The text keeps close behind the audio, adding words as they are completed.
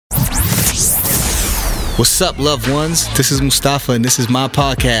What's up, loved ones? This is Mustafa, and this is my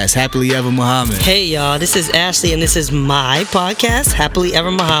podcast, Happily Ever Muhammad. Hey, y'all, this is Ashley, and this is my podcast, Happily Ever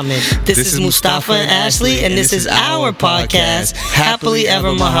Muhammad. This is Mustafa and Ashley, and this is our podcast, Happily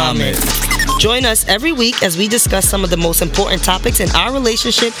Ever Muhammad. Join us every week as we discuss some of the most important topics in our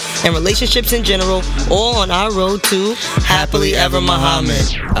relationship and relationships in general, all on our road to Happily Ever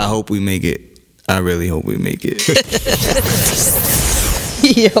Muhammad. I hope we make it. I really hope we make it.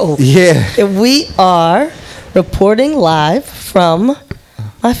 Yo. Yeah. We are reporting live from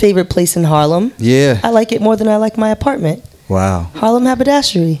my favorite place in Harlem. Yeah. I like it more than I like my apartment. Wow. Harlem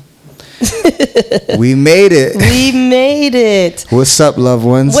Haberdashery. We made it. We made it. What's up, loved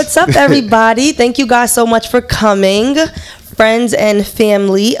ones? What's up, everybody? Thank you guys so much for coming. Friends and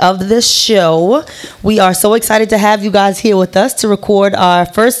family of the show. We are so excited to have you guys here with us to record our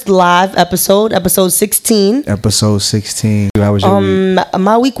first live episode 16. Episode 16. How was your week?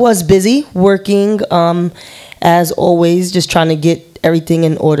 My week was busy working, as always, just trying to get everything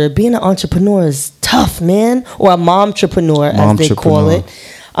in order. Being an entrepreneur is tough, man. Or a momtrepreneur, as they call it.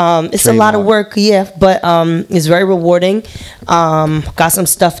 It's a lot of work, yeah, but it's very rewarding. Got some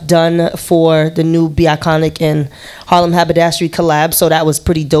stuff done for the new Eyeconicash and Harlem Haberdashery collab, so that was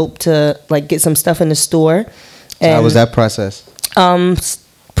pretty dope to like get some stuff in the store. And how was that process?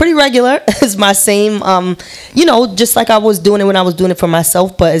 Pretty regular. It's my same, just like I was doing it when I was doing it for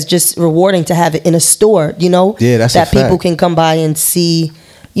myself, but it's just rewarding to have it in a store, Yeah, that's that a fact. people can come by and see.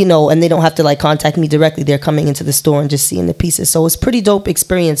 And they don't have to like contact me directly. They're coming into the store and just seeing the pieces. So it's pretty dope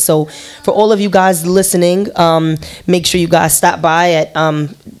experience. So for all of you guys listening, make sure you guys stop by at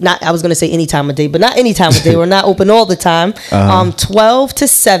I was gonna say any time of day, but not any time of day. We're not open all the time. 12 to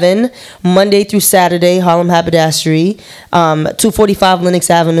 7, Monday through Saturday, Harlem Haberdashery, 245 Lenox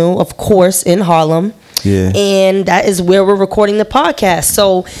Avenue, of course, in Harlem. Yeah. And that is where we're recording the podcast.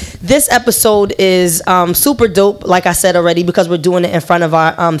 So this episode is super dope, like I said already, because we're doing it in front of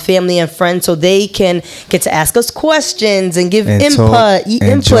our family and friends, so they can get to ask us questions and give and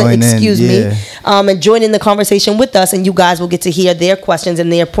join in the conversation with us, and you guys will get to hear their questions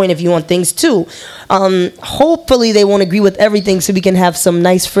and their point of view on things too. Hopefully they won't agree with everything, so we can have some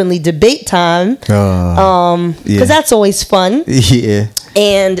nice friendly debate time. Because that's always fun. Yeah.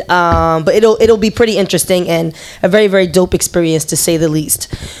 And but it'll be pretty interesting and a very, very dope experience, to say the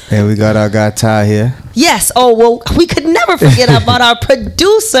least. And we got our guy Ty here. Yes. Oh, well, we could never forget about our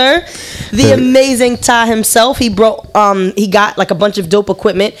producer, the amazing Ty himself. He got like a bunch of dope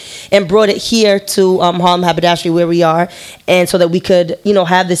equipment and brought it here to Harlem Haberdashery, where we are, and so that we could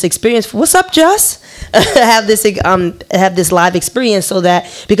have this experience. What's up, Jess? have this live experience, so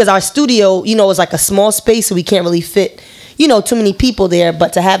that, because our studio is like a small space, so we can't really fit too many people there,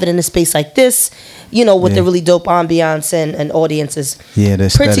 but to have it in a space like this, with a really dope ambiance and audience is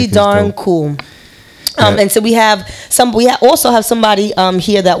pretty darn cool. And so we also have somebody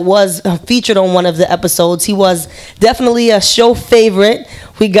here that was featured on one of the episodes. He was definitely a show favorite.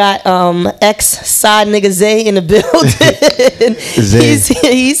 We got ex side nigga Zay in the building.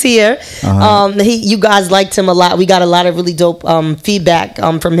 He's here. You guys liked him a lot. We got a lot of really dope feedback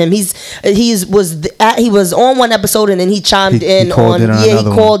from him. He was on one episode, and then he chimed in on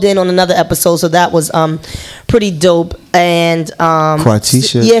another episode. So that was pretty dope. And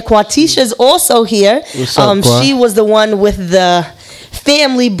Quatisha. Yeah, Quatisha's also here. What's up, Qua? She was the one with the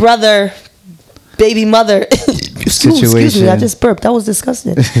family brother baby mother excuse me, I just burped. That was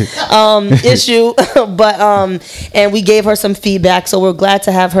disgusting. Issue. But and we gave her some feedback, so we're glad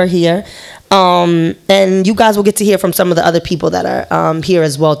to have her here. And you guys will get to hear from some of the other people that are here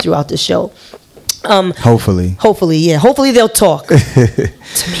as well throughout the show. Hopefully, yeah. Hopefully they'll talk.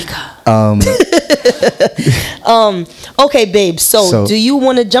 Tamika. Okay, babe. So do you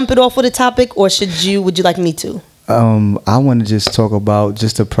want to jump it off with a topic, or would you like me to? I want to just talk about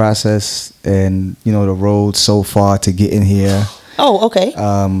just the process and the road so far to getting here. Oh, okay.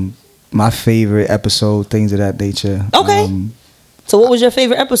 My favorite episode, things of that nature. Okay. So what was your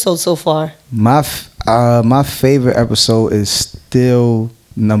favorite episode so far? My favorite episode is still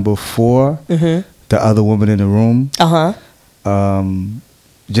number 4. Mm-hmm. The Other Woman in the Room.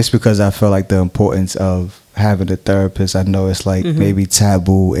 Just because I feel like the importance of having a therapist. I know it's like maybe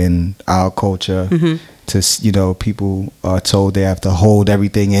taboo in our culture. Mm-hmm. To people are told they have to hold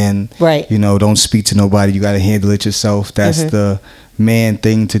everything in. Right. Don't speak to nobody. You got to handle it yourself. That's the man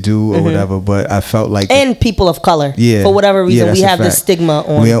thing to do or whatever. But I felt like people of color. Yeah. For whatever reason, we have this stigma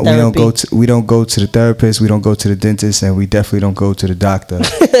on therapy. We don't go to the therapist. We don't go to the dentist, and we definitely don't go to the doctor.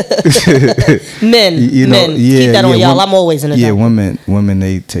 Men. Keep that on y'all. I'm always in the doctor. Yeah. Women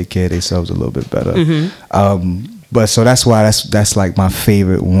they take care of themselves a little bit better. But so that's why that's like my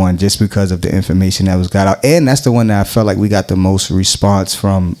favorite one, just because of the information that was got out, and that's the one that I felt like we got the most response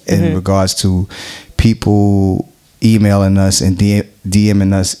from in regards to people emailing us and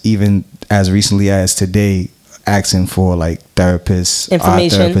DMing us, even as recently as today, asking for like therapist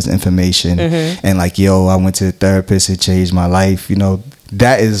information, and like, yo, I went to the therapist, it changed my life. You know,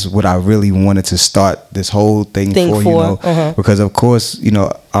 that is what I really wanted to start this whole thing for. You know, because of course, you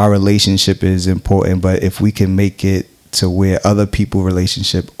know, our relationship is important, but if we can make it to where other people's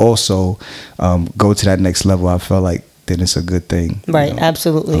relationship also go to that next level, I felt like then it's a good thing. Right, you know?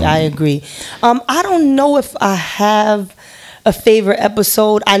 Absolutely, I agree. I don't know if I have a favorite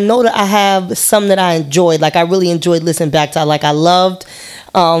episode. I know that I have some that I enjoyed. Like, I really enjoyed listening back to. Like, I loved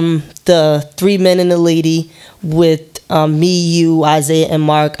the 3 Men and a Lady with me, you, Isaiah, and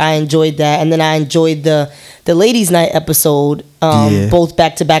Mark. I enjoyed that. And then I enjoyed the Ladies Night episode, both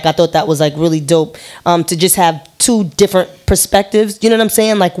back to back. I thought that was like really dope, to just have two different perspectives. You know what I'm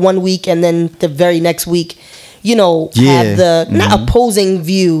saying? Like, one week and then the very next week, you know, have the not opposing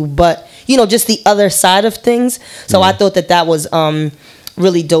view, but you know, just the other side of things. So I thought that was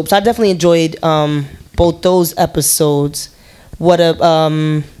really dope. So I definitely enjoyed both those episodes.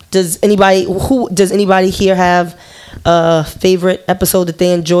 Does anybody here have a favorite episode that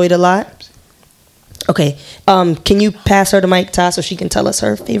they enjoyed a lot? Okay. Can you pass her the mic, Ty, so she can tell us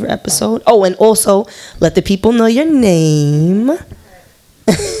her favorite episode? Oh, and also let the people know your name.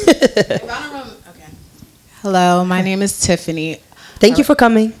 Hello, my name is Tiffany. Thank you for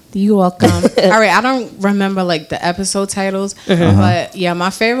coming. You're welcome. All right, I don't remember like the episode titles, but yeah,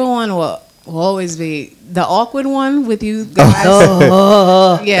 my favorite one will always be the awkward one with you guys.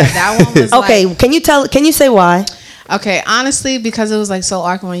 Yeah, that one was okay. Like, can you say why? Okay, honestly, because it was like so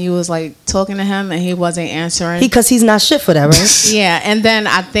awkward when you was like talking to him and he wasn't answering. Because he's not shit for that, right? Yeah, and then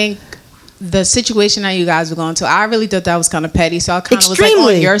I think the situation that you guys were going to, I really thought that was kind of petty, so I kind of was like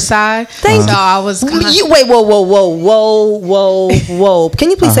on your side. Thank you. I was kinda, wait, whoa. Can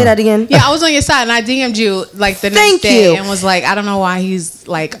you please say that again? Yeah, I was on your side, and I DM'd you like the next day and was like, I don't know why he's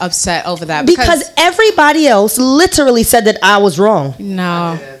like upset over that. Because everybody else literally said that I was wrong.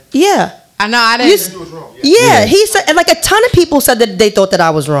 No. Yeah. I know, I didn't. Yeah, he said, and like a ton of people said that they thought that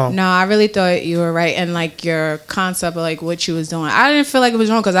I was wrong. No, I really thought you were right, and like your concept of like what you was doing, I didn't feel like it was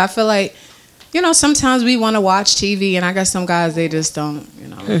wrong, because I feel like, you know, sometimes we want to watch TV, and I guess some guys, they just don't, you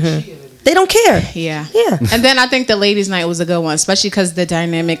know. They don't care. Yeah. And then I think the ladies' night was a good one, especially because the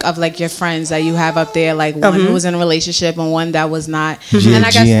dynamic of like your friends that you have up there, like one who was in a relationship and one that was not. And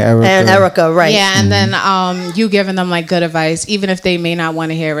I guess and Erica, right? Yeah, and then you giving them like good advice, even if they may not want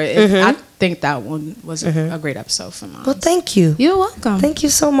to hear it. I think that one was a great episode for mine. Well, thank you. You're welcome. Thank you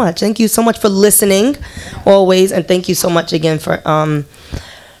so much. Thank you so much for listening, always, and thank you so much again for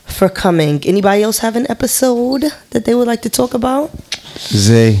coming. Anybody else have an episode that they would like to talk about?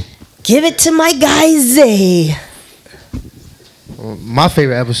 Zay. Give it to my guy Zay. My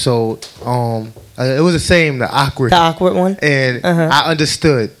favorite episode, it was the same, the awkward one, and I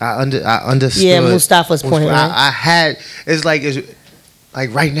understood. I understood. Yeah, Mustafa's point. I had it's like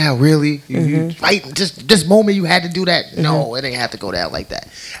right now, really, you right just this moment you had to do that. No, it ain't have to go down like that.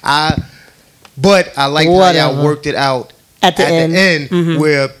 But I like how y'all worked it out at the end.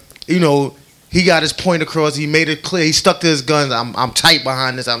 Where, you know, he got his point across. He made it clear. He stuck to his guns. I'm tight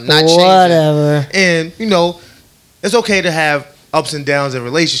behind this. I'm not changing. Whatever. And, you know, it's okay to have ups and downs in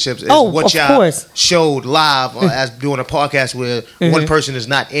relationships. It's what y'all showed live as doing a podcast where one person is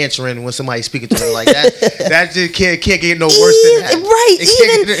not answering when somebody's speaking to them like that. That just can't get no worse than that.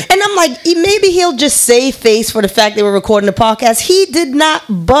 Right. And I'm like, maybe he'll just save face for the fact they were recording the podcast. He did not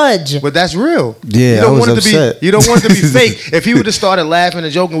budge. But that's real. Yeah, I was upset. You don't want it to be fake. If he would have started laughing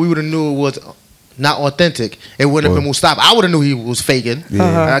and joking, we would have knew it was not authentic. It wouldn't have been Mustafa. I would have knew he was faking.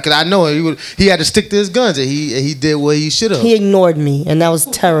 Because I know he had to stick to his guns, and he did what he should have. He ignored me, and that was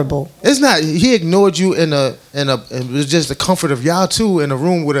terrible. It's not. He ignored you in it was just the comfort of y'all two in a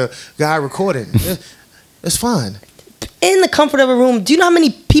room with a guy recording. It's fine. In the comfort of a room. Do you know how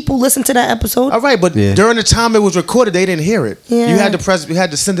many people listened to that episode? All right, but during the time it was recorded, they didn't hear it. Yeah. You had to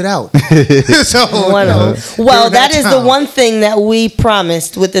send it out. Well, that is the one thing that we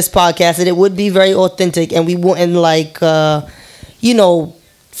promised with this podcast, that it would be very authentic, and we wouldn't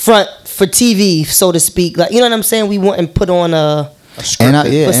front for TV, so to speak. Like, you know what I'm saying? We wouldn't put on a script. And I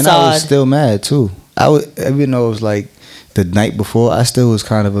was still mad too. Even though it was like the night before, I still was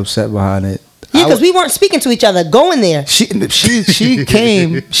kind of upset behind it. Yeah, because we weren't speaking to each other. Going there. She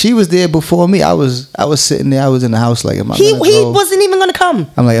came. She was there before me. I was sitting there. I was in the house like, am I gonna go? He wasn't even gonna come.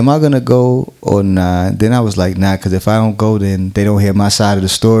 I'm like, am I gonna go or nah? Then I was like, nah, because if I don't go, then they don't hear my side of the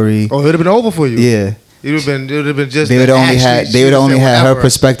story. Oh, it'd have been over for you. Yeah. It would have been just. They would only have her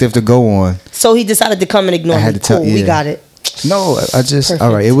perspective to go on. So he decided to come and ignore me. Cool, we got it. No, I just Perfect.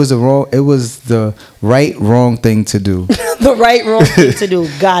 All right. It was the wrong thing to do. The wrong thing to do.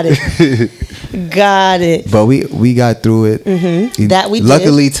 Got it. But we got through it. Mm-hmm. That we did.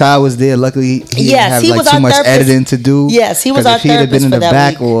 Luckily, Ty was there. Luckily, he didn't have like too much editing to do. Yes, he was our therapist. If he'd have been in the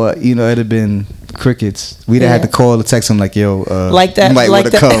back, or it'd have been crickets. We'd have had to call or text him like, "Yo, like that, you might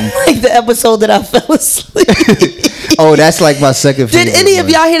want to come." Like the episode that I fell asleep. Oh, that's like my second favorite. Did any of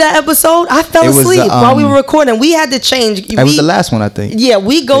y'all hear that episode? I fell asleep while we were recording. We had to change. It was the last one, I think. Yeah,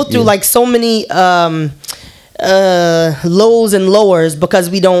 we go through like so many lows and lowers because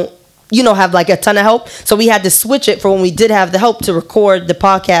we don't, have like a ton of help. So we had to switch it for when we did have the help to record the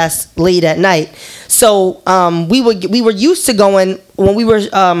podcast late at night. So we were used to going when we were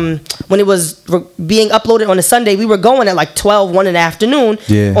when it was being uploaded on a Sunday. We were going at like 12, 1 in the afternoon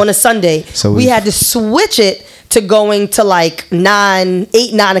on a Sunday. So we had to switch it to going to like 8,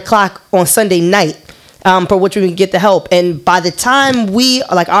 9 o'clock on Sunday night. For which we can get the help. And by the time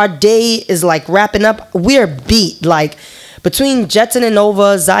our day is like wrapping up, we're beat. Like between Jetson and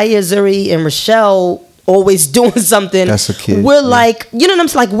Nova, Zaya, Zuri, and Rochelle always doing something. That's a kid. We're like, you know what I'm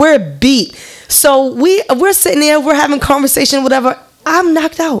saying? Like we're beat. So we're sitting there, we're having conversation, whatever. I'm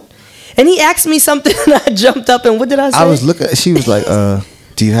knocked out. And he asked me something and I jumped up and what did I say? I was looking, she was like,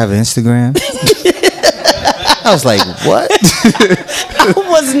 do you have an Instagram? I was like, what? I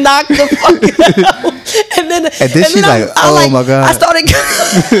was knocked the fuck out. And then she's like, oh my God.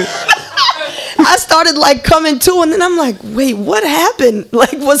 I started like coming to, and then I'm like, wait, what happened?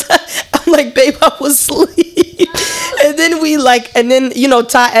 Like, I'm like, babe, I was asleep. And then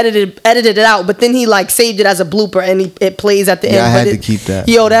Ty edited it out, but then he like saved it as a blooper and it plays at the end. Yeah, I had to keep that.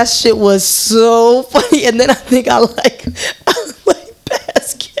 Yo, that shit was so funny. And then I think I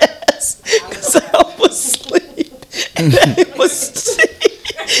passed gas because I was asleep. And it was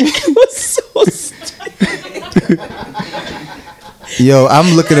so stupid. Yo,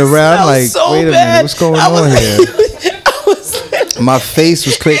 I'm looking around like, so wait a minute, what's going on here? My face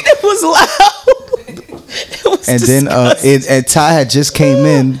was crazy. It was loud. And disgusting. Then and Ty had just came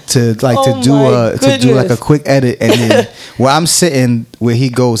in to do like a quick edit, and then where I'm sitting, where he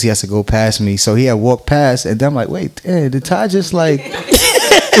goes, he has to go past me. So he had walked past, and then I'm like, wait, did Ty just like?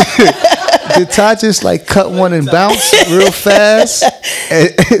 Did Ty just like cut one and bounce real fast?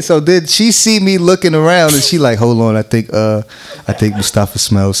 And so did she see me looking around and she like, hold on, I think Mustafa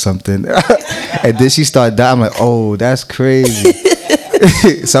smells something. And then she started dying. I'm like, oh, that's crazy.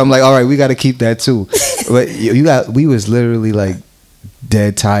 So I'm like, all right, we got to keep that too. But we was literally like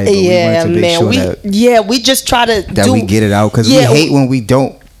dead tired. But we wanted to make sure we just try to we get it out because we hate when we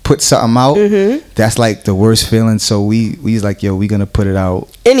don't put something out. Mm-hmm. That's like the worst feeling. So we was like, yo, we gonna put it out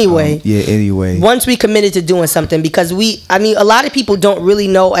anyway. Anyway. Once we committed to doing something, because a lot of people don't really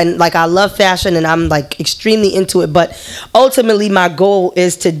know, and like I love fashion and I'm like extremely into it, but ultimately my goal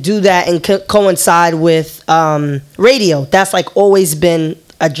is to do that and coincide with radio. That's like always been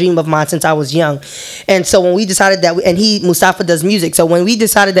a dream of mine since I was young. And so when we decided that Mustafa does music, so when we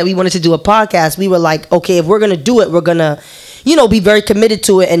decided that we wanted to do a podcast, we were like, okay, if we're gonna do it, we're gonna be very committed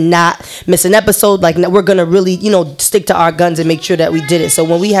to it and not miss an episode. Like we're gonna really, stick to our guns and make sure that we did it. So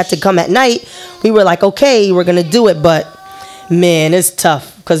when we had to come at night, we were like, okay, we're gonna do it. But man, it's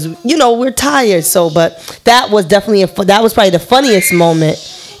tough because we're tired. So, but that was definitely that was probably the funniest moment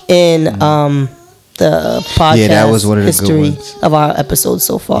in the podcast that was one of the history good ones of our episodes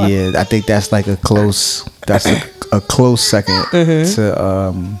so far. Yeah, I think that's like a close second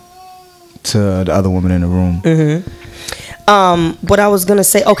to the other woman in the room. Mm-hmm. What I was gonna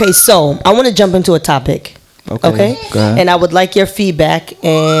say. Okay, so I want to jump into a topic. Okay? Go ahead. And I would like your feedback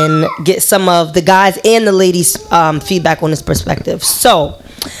and get some of the guys and the ladies' feedback on this perspective. So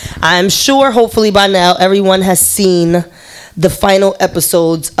I'm sure, hopefully by now, everyone has seen the final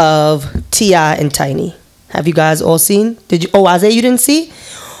episodes of T.I. and Tiny. Have you guys all seen? Did you? Oh, Isaiah, you didn't see?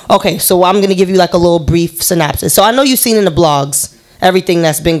 Okay, so I'm gonna give you like a little brief synopsis. So I know you've seen in the blogs everything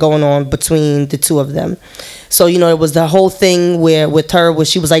that's been going on between the two of them. So it was the whole thing where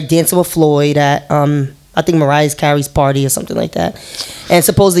she was like dancing with Floyd at I think Mariah Carey's party or something like that, and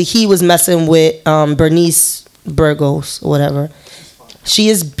supposedly he was messing with Bernice Burgos or whatever. She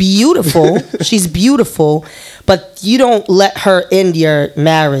is beautiful. She's beautiful, but you don't let her end your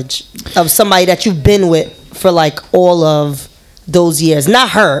marriage of somebody that you've been with for like all of those years.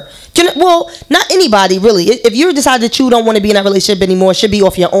 Not her. Well, not anybody really. If you decide that you don't want to be in that relationship anymore, it should be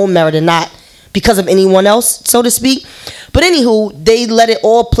off your own merit and not because of anyone else, so to speak. But anywho, they let it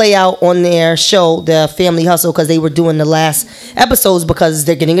all play out on their show, The Family Hustle, because they were doing the last episodes because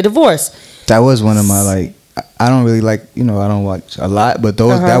they're getting a divorce. That was one of my, like, I don't really like, I don't watch a lot, but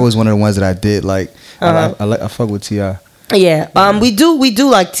those that was one of the ones that I did like. I fuck with T.I. Yeah, we do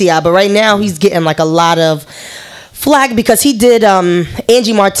like T.I., but right now he's getting like a lot of flag because he did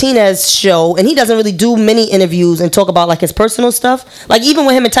Angie Martinez's show, and he doesn't really do many interviews and talk about like his personal stuff. Like even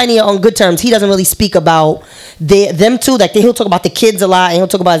when him and Tiny are on good terms, he doesn't really speak about them two. Like he'll talk about the kids a lot and he'll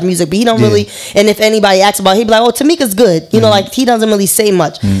talk about his music, but he don't really. And if anybody asks about it, he'll be like, "Oh, Tamika's good," like he doesn't really say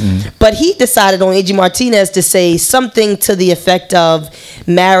much. But he decided on Angie Martinez to say something to the effect of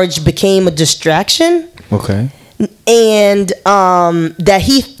marriage became a distraction. Okay. And that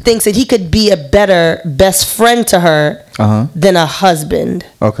he thinks that he could be a better best friend to her than a husband.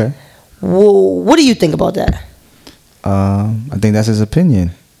 Okay. Well, what do you think about that? I think that's his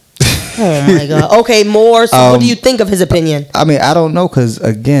opinion. Oh my God. Okay, more. So what do you think of his opinion? I mean, I don't know, because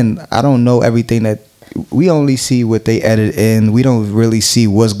again, I don't know everything that we only see what they edit in. We don't really see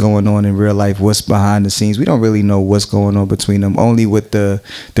what's going on in real life, what's behind the scenes. We don't really know what's going on between them. Only with the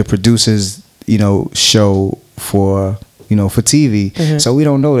producers, show for for TV. So we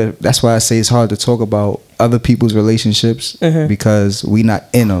don't know that. That's why I say it's hard to talk about other people's relationships because we not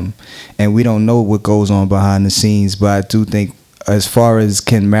in them and we don't know what goes on behind the scenes. But I do think, as far as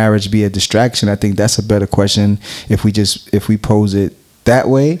can marriage be a distraction, I think that's a better question if we pose it that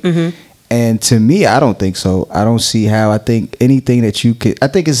way. And to me, I don't think so. I don't see how. I think anything that you could, I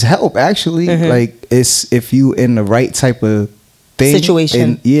think it's help actually. Like it's if you in the right type of thing,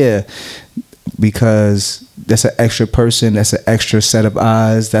 situation. Because that's an extra person, that's an extra set of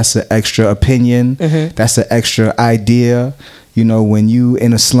eyes, that's an extra opinion, that's an extra idea. When you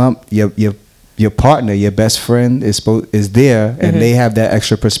in a slump, your partner, your best friend is there, and they have that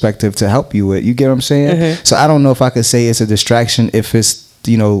extra perspective to help you with. You get what I'm saying? So I don't know if I could say it's a distraction if it's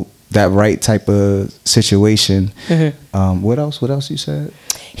that right type of situation. What else you said?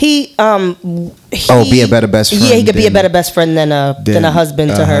 He be a better best friend. Yeah, he could be a better best friend than a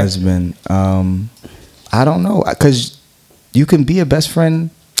husband to her. Husband. I don't know, because you can be a best friend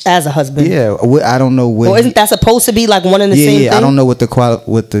as a husband. Yeah, I don't know what. Well, isn't that supposed to be like one and the same thing? I don't know what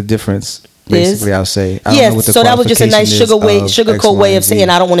the difference. Basically, I'll say. I don't know what the so that was just a nice sugarcoat way of saying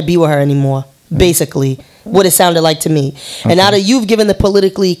I don't want to be with her anymore. Basically, what it sounded like to me. And now that you've given the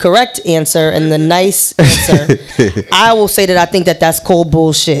politically correct answer and the nice answer, I will say that I think that that's cold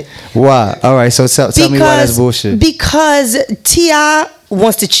bullshit. Why? All right, so tell me why that's bullshit. Because T.I.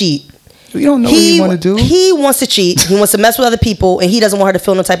 wants to cheat. You don't know what he want to do. He wants to cheat. He wants to mess with other people, and he doesn't want her to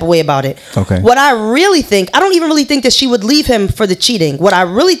feel no type of way about it. Okay. What I really think, I don't even really think that she would leave him for the cheating. What I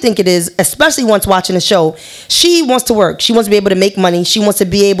really think it is, especially once watching the show, she wants to work. She wants to be able to make money. She wants to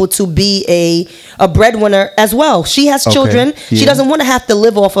be able to be a breadwinner as well. She has children. Yeah. She doesn't want to have to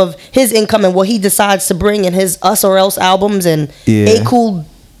live off of his income and what he decides to bring in his Us or Else albums and A Cool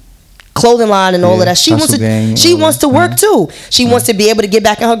clothing line and all of that. She wants to work too. She wants to be able to get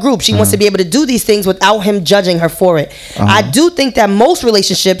back in her group. She wants to be able to do these things without him judging her for it. I do think that most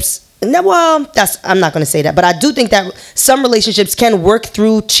relationships, I'm not going to say that, but I do think that some relationships can work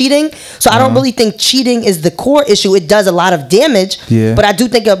through cheating. So I don't really think cheating is the core issue. It does a lot of damage, but I do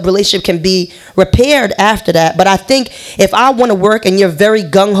think a relationship can be repaired after that. But I think if I want to work and you're very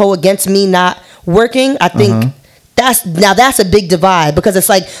gung-ho against me not working, I think that's a big divide, because it's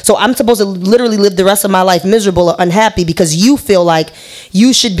like, so I'm supposed to literally live the rest of my life miserable or unhappy because you feel like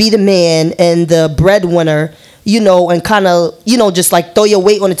you should be the man and the breadwinner, and kind of, just like throw your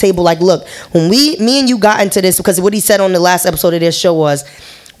weight on the table. Like, look, when me and you got into this, because what he said on the last episode of their show was,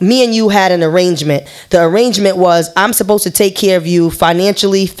 me and you had an arrangement. The arrangement was, I'm supposed to take care of you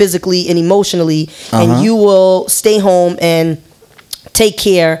financially, physically, and emotionally, and you will stay home and take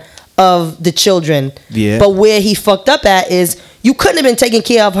care of the children. Yeah. But where he fucked up at is, you couldn't have been taking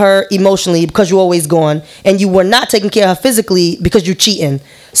care of her emotionally because you're always gone, and you were not taking care of her physically because you're cheating.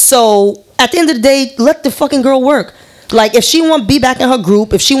 So at the end of the day, let the fucking girl work. Like, if she want to be back in her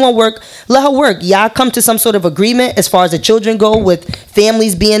group, if she want to work, let her work. Y'all come to some sort of agreement as far as the children go, with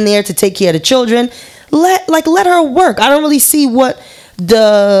families being there to take care of the children. Let her work. I don't really see what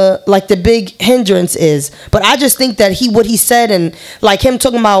the big hindrance is, but I just think that what he said, and like him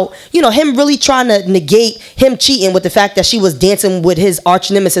talking about, him really trying to negate him cheating with the fact that she was dancing with his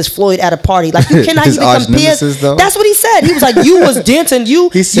arch nemesis Floyd at a party. Like, you cannot even compare. That's what he said. He was like, you was dancing.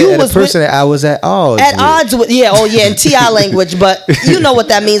 He said, you was a person that I was at odds with. In T.I. language, but you know what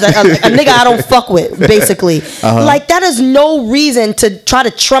that means. Like, a nigga I don't fuck with, basically. Like, that is no reason to try to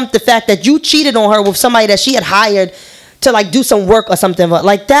trump the fact that you cheated on her with somebody that she had hired to like do some work or something, but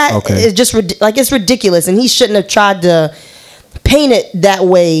like that is just like it's ridiculous, and he shouldn't have tried to paint it that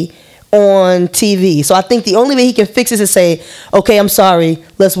way on TV. So I think the only way he can fix it is to say, okay, I'm sorry,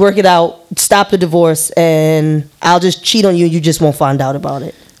 let's work it out, stop the divorce, and I'll just cheat on you. You just won't find out about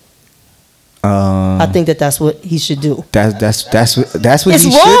it. I think that's what he should do. That's what it's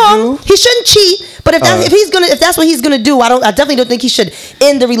he wrong. should do. He shouldn't cheat, but if that's what he's gonna do, I definitely don't think he should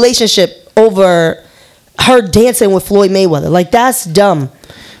end the relationship over her dancing with Floyd Mayweather. Like, that's dumb.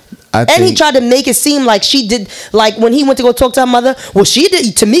 And he tried to make it seem like she did, like when he went to go talk to her mother, well, she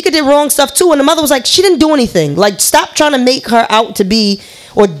did, Tamika did wrong stuff too, and the mother was like, she didn't do anything. Like, stop trying to make her out to be,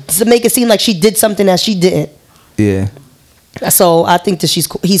 or to make it seem like she did something that she didn't. Yeah. So I think that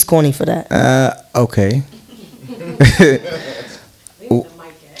he's corny for that. Okay.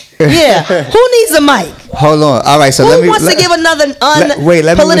 Yeah. Who needs a mic? Hold on. All right. So Who wants to give another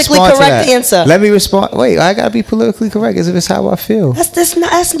politically correct answer? Let me respond. Wait, I gotta be politically correct as if it's how I feel.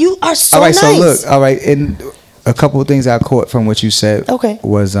 That's you are so all right, nice. So look. All right. And a couple of things I caught from what you said. Okay.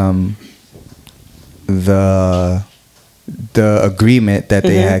 Was the agreement that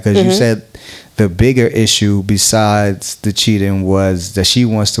they had, because you said the bigger issue besides the cheating was that she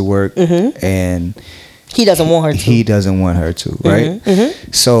wants to work and he doesn't want her to. He doesn't want her to, right?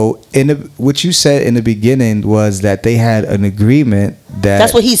 So what you said in the beginning was that they had an agreement that...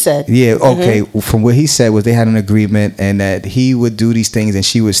 That's what he said. Yeah, okay. From what he said was they had an agreement and that he would do these things and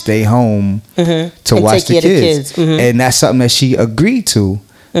she would stay home to watch the kids. And that's something that she agreed to.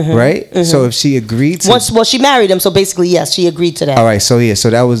 Right? So if she agreed to... Well, she married him, so basically, yes, she agreed to that. All right, so yeah,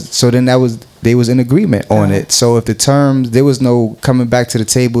 they was in agreement on it. So if the terms, there was no coming back to the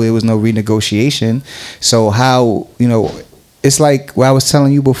table, there was no renegotiation. So how, it's like what I was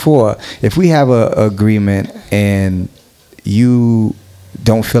telling you before. If we have a agreement and you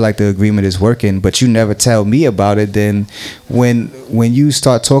don't feel like the agreement is working, but you never tell me about it, then when you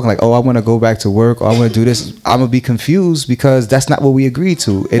start talking like, oh, I want to go back to work or I want to do this, I'm gonna be confused because that's not what we agreed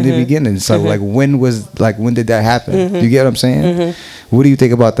to in the beginning. So when did that happen? You get what I'm saying? What do you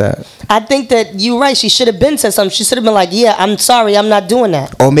think about that? I think that you're right. She should have been said something. She should have been like, yeah, I'm sorry, I'm not doing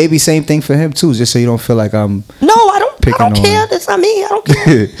that. Or maybe same thing for him too, just so you don't feel like I'm... No, I don't care. That's not me. I don't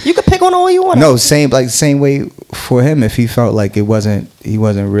care. You can pick on all you want. No, same way for him if he felt like he wasn't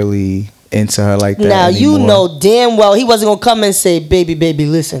really into her like that. Now anymore. You know damn well he wasn't gonna come and say, baby,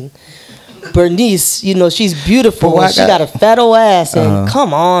 listen, Bernice, she's beautiful. She got a fat old ass, and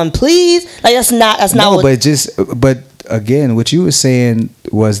come on, please. Like that's not. No, but again, what you were saying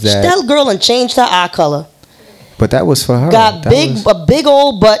was that girl and changed her eye color. But that was for her. Got a big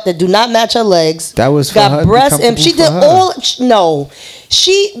old butt that do not match her legs. That was for got her. Got breasts, and she did all. No,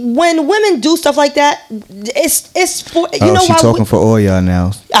 when women do stuff like that, it's for you know. She's talking for all y'all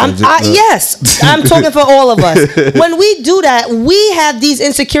now. Yes, I'm talking for all of us. When we do that, we have these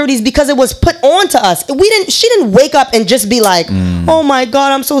insecurities because it was put on to us. She didn't wake up and just be like, "Oh my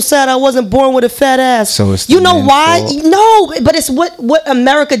God, I'm so sad I wasn't born with a fat ass." So it's why? Fault. No, but it's what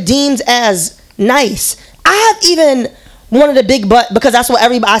America deems as nice. I have even wanted a big butt because that's what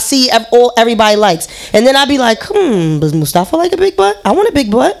everybody likes. And then I'd be like, does Mustafa like a big butt? I want a big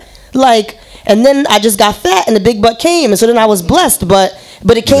butt. And then I just got fat and the big butt came. And so then I was blessed. But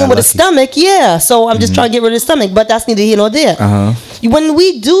it came with a stomach. Yeah. So I'm just trying to get rid of the stomach. But that's neither here nor there. When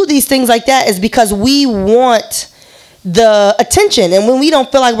we do these things like that, it's because we want the attention, and when we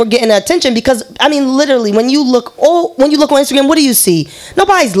don't feel like we're getting the attention, because literally when you look on Instagram, what do you see?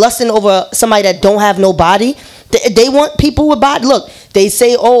 Nobody's lusting over somebody that don't have no body. They want people with body. Look, they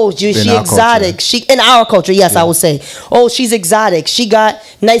say, oh, she exotic. Culture. She in our culture, yes, I would say, oh, she's exotic. She got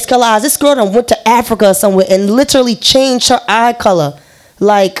nice color eyes. This girl done went to Africa or somewhere and literally changed her eye color,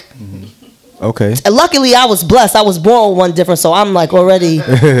 Okay. And luckily, I was blessed. I was born with one different, so I'm already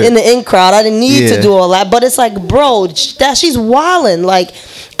in the in crowd. I didn't need to do all that. But it's bro, she's wilding.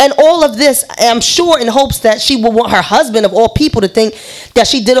 And all of this, I'm sure, in hopes that she would want her husband, of all people, to think that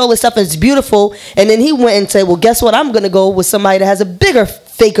she did all this stuff and it's beautiful. And then he went and said, well, guess what? I'm going to go with somebody that has a bigger,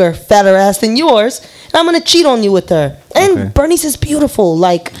 faker, fatter ass than yours. And I'm going to cheat on you with her. And Bernice is beautiful.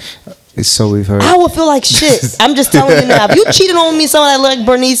 So we've heard. I would feel like shit. I'm just telling you now. If you cheated on me, someone that looked like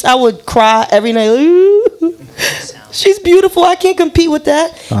Bernice, I would cry every night. Ooh, she's beautiful. I can't compete with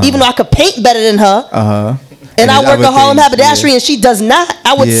that. Even though I could paint better than her. And I work at Harlem Haberdashery and she does not.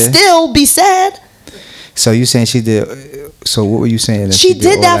 I would still be sad. So you saying she did? So what were you saying? That she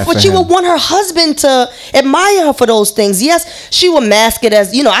did that for she would want her husband to admire her for those things. Yes, she would mask it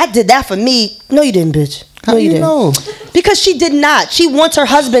as, I did that for me. No, you didn't, bitch. How you know? Because she did not. She wants her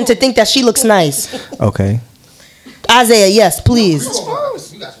husband to think that she looks nice. Okay. Isaiah, yes, please.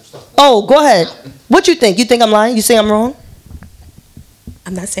 Oh, go ahead. What you think? You think I'm lying? You say I'm wrong?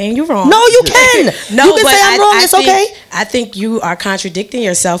 I'm not saying you're wrong. No, you can. No, you can say I'm wrong. It's okay. I think you are contradicting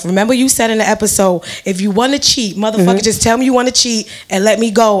yourself. Remember, you said in the episode, if you want to cheat, motherfucker, just tell me you want to cheat and let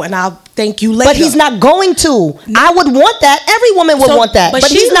me go, and I'll thank you later. But he's not going to. I would want that. Every woman would want that. But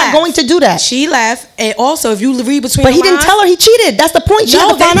he's not going to do that. She left, and also if you read between. But he didn't tell her he cheated. That's the point. She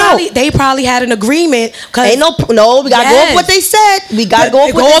had to find out. They probably had an agreement. Ain't no. We gotta go off what they said. We gotta go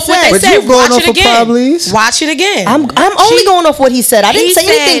off what they said. But you going off of probably? Watch it again. I'm only going off what he said. I didn't say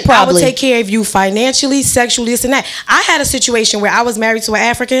anything probably. I will take care of you financially, sexually, this and that. I had a situation where I was married to an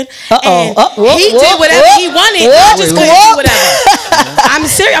African, and he did whatever he wanted. I just couldn't do whatever. I'm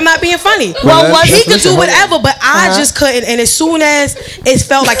serious. I'm not being funny. Well, he could do whatever, but I just couldn't. And as soon as it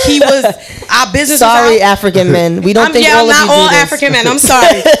felt like he was our business. Sorry, African men. We don't think all of you do this. I'm not all African men. I'm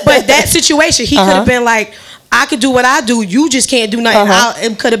sorry, but that situation, he could have been like, I could do what I do. You just can't do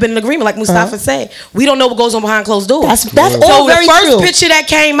nothing. It could have been an agreement, like Mustafa said. We don't know what goes on behind closed doors. That's all very true. So the first picture that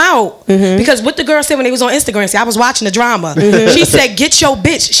came out, because what the girl said when they was on Instagram, see, I was watching the drama. She said, "Get your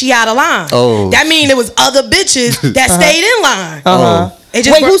bitch. She out of line." Oh, that mean there was other bitches that stayed in line.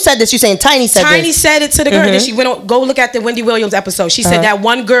 Wait, who said this? You saying Tiny said this? Tiny said it to the girl. Then she went on, go look at the Wendy Williams episode. She said that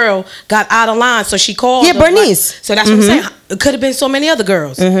one girl got out of line, so she called. Yeah, Bernice. So that's what I'm saying. It could have been so many other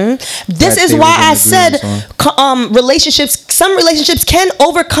girls. This is why I said relationships. Some relationships can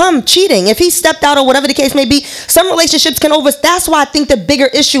overcome cheating. If he stepped out or whatever the case may be, some relationships can That's why I think the bigger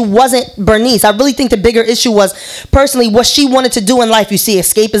issue wasn't Bernice. I really think the bigger issue was personally what she wanted to do in life. You see,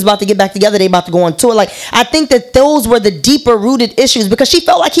 Escape is about to get back together. They about to go on tour. Like, I think that those were the deeper rooted issues because she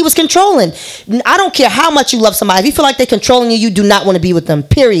felt like he was controlling. I don't care how much you love somebody. If you feel like they're controlling you, you do not want to be with them.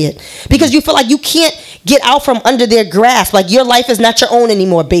 Period. Because you feel like you can't get out from under their grasp. Like, your life is not your own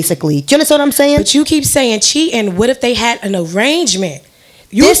anymore, basically. Do you understand what I'm saying? But you keep saying cheating. What if they had an arrangement?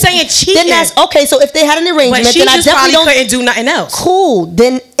 You're saying cheating. Then that's okay. So if they had an arrangement, but she then I definitely probably couldn't do nothing else. Cool.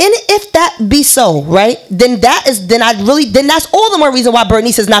 Then, and if that be so, right? Then that's all the more reason why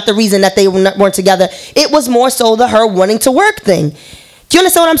Bernice is not the reason that they weren't together. It was more so the her wanting to work thing. Do you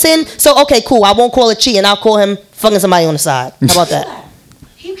understand what I'm saying? So okay, cool. I won't call it cheating. I'll call him fucking somebody on the side. How about that?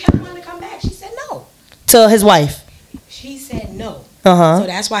 He kept wanting to come back. She said no. To his wife. She said no. So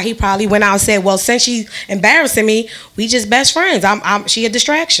that's why he probably went out and said, "Well, since she's embarrassing me, we just best friends. She a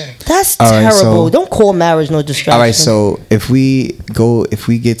distraction." That's terrible. Don't call marriage no distraction. All right. So if we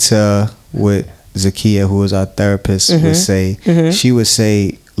get to what Zakiya, who is our therapist, would say, she would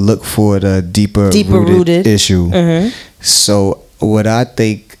say, look for the deeper rooted issue. So what I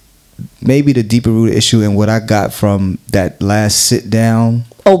think, maybe the deeper rooted issue, and what I got from that last sit down.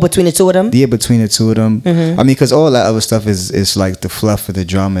 Oh, between the two of them? Yeah, between the two of them. I mean, because all that other stuff is like the fluff of the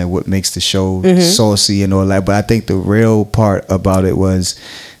drama and what makes the show saucy and all that. But I think the real part about it was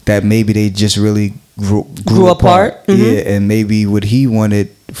that maybe they just really grew apart. Yeah, and maybe what he wanted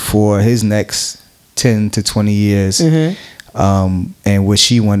for his next 10 to 20 years and what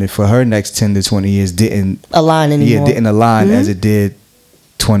she wanted for her next 10 to 20 years didn't align anymore. Yeah, didn't align as it did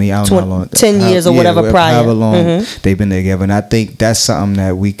 20, I don't know how long, 10 years or whatever prior. However long they've been together. And I think that's something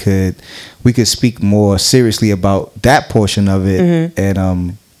that we could speak more seriously about, that portion of it,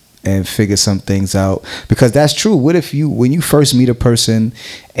 and figure some things out, because that's true. What if when you first meet a person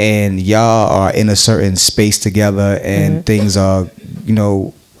and y'all are in a certain space together and things are,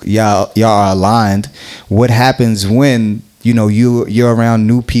 y'all are aligned, what happens when you're around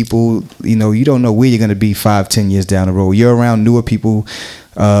new people? You don't know where you're going to be 5-10 years down the road. You're around newer people,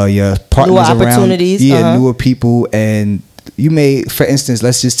 your partners newer opportunities, newer people, and you may, for instance,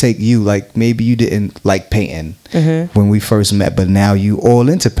 let's just take you, like maybe you didn't like painting when we first met, but now you all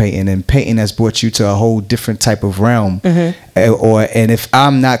into painting, and painting has brought you to a whole different type of realm. And if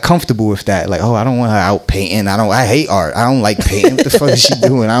I'm not comfortable with that, like, oh, I don't want her out painting, I hate art, I don't like painting, what the fuck is she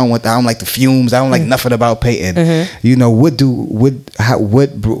doing? I don't like the fumes, I don't like nothing about painting. What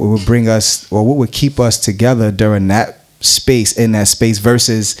would bring us, or what would keep us together during that space, in that space,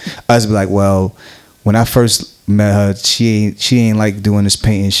 versus us be like, well, when I first met her, she ain't like doing this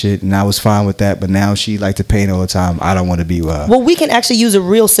painting shit, and I was fine with that, but now she like to paint all the time. I don't want to be with her. Well, we can actually use a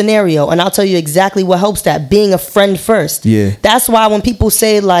real scenario, and I'll tell you exactly what helps that. Being a friend first. Yeah. That's why when people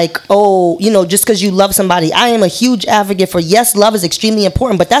say like, oh, just because you love somebody, I am a huge advocate for, yes, love is extremely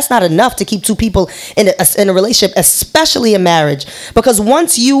important, but that's not enough to keep two people in a relationship, especially a marriage. Because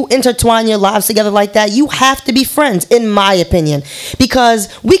once you intertwine your lives together like that, you have to be friends, in my opinion. Because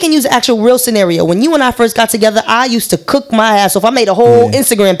we can use an actual real scenario. When you and I first got together, together, I used to cook my ass off. I made a whole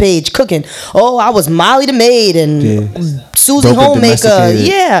Instagram page cooking. Oh, I was Molly the maid and Susie Homemaker.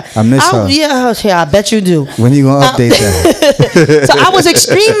 Yeah. I miss her. Yeah, I bet you do. When you gonna update that? So I was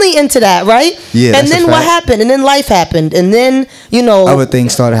extremely into that, right? Yeah. And then what happened? And then life happened. And then, other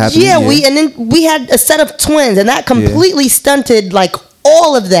things started happening. Yeah, we had a set of twins, and that completely stunted like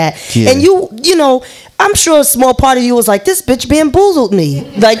all of that. Yeah. And you know, I'm sure a small part of you was like, this bitch bamboozled me.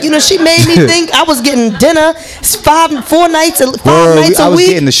 Like, she made me think I was getting dinner 5 nights a week. I was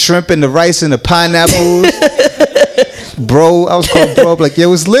getting the shrimp and the rice and the pineapples. Bro, I was called bro. Like, it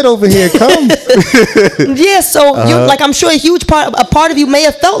was lit over here. Come. Yeah, so I'm sure a part of you may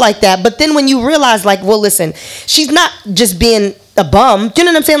have felt like that. But then when you realize, like, well, listen, she's not just being a bum. Do you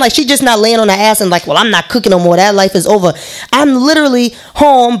know what I'm saying? Like, she's just not laying on her ass and like, well, I'm not cooking no more. That life is over. I'm literally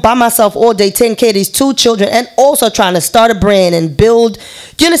home by myself all day, taking care of these 2 children, and also trying to start a brand and build.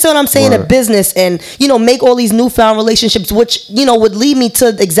 Do you understand what I'm saying? A business, and make all these newfound relationships, which would lead me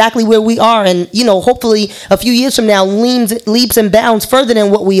to exactly where we are, and hopefully a few years from now, leaps and bounds further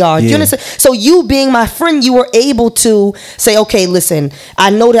than what we are. Do you understand? So you being my friend, you were able to say, okay, listen, I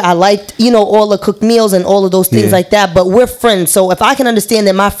know that I liked all the cooked meals and all of those things like that, but we're friends. So if I can understand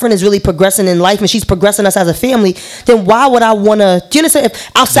that my friend is really progressing in life and she's progressing us as a family, then why would I want to, do you understand?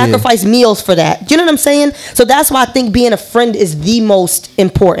 If I'll sacrifice meals for that. Do you know what I'm saying? So that's why I think being a friend is the most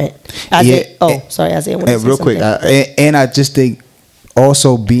important. Isaiah, real quick. And I just think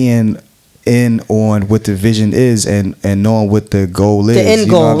also being in on what the vision is and knowing what the goal is. The end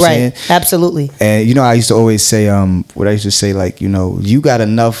goal, right. Saying? Absolutely. And I used to always say, like, you got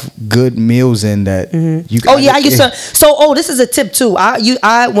enough good meals in that you got. Oh yeah, I used to. So this is a tip too.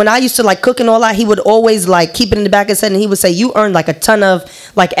 When I used to like cook and all that, he would always like keep it in the back of his head, and he would say, you earned like a ton of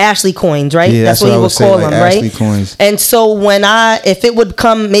like Ashley coins, right? Yeah, that's what he would call them, right? Ashley coins. And so if it would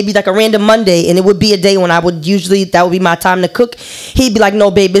come maybe like a random Monday, and it would be a day when that would be my time to cook, he'd be like, no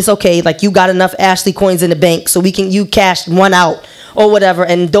babe, it's okay, like you got enough Ashley coins in the bank, so you cashed one out or whatever,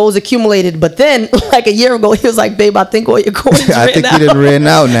 and those accumulated. But then like a year ago, he was like, babe, I think all your coins I think you done ran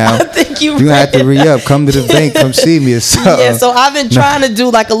out now. I think you have to re-up. Come to the bank, come see me or something. Yeah, so I've been trying to do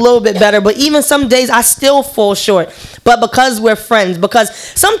like a little bit better, but even some days I still fall short. But because we're friends, because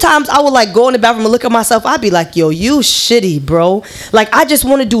sometimes I would like go in the bathroom and look at myself, I'd be like, yo, you shitty, bro. Like, I just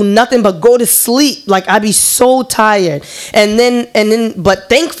want to do nothing but go to sleep. Like, I'd be so tired. And then, but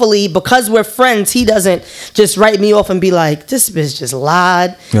thankfully, because we're friends, he doesn't just write me off and be like, this bitch just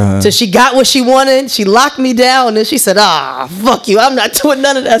lied. So she got what she wanted. She locked me down, and then she said, fuck you. I'm not doing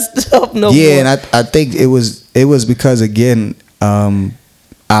none of that stuff no more. Yeah, and I think it was because, again,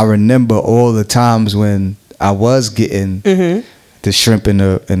 I remember all the times when I was getting the shrimp and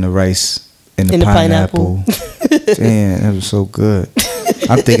the rice and the pineapple. Damn, that was so good.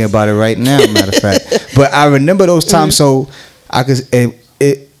 I'm thinking about it right now, matter of fact. But I remember those times, so I could.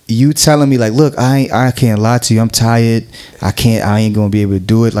 You telling me like, look, I can't lie to you. I'm tired. I ain't gonna be able to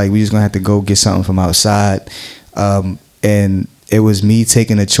do it. Like, we just gonna have to go get something from outside. And it was me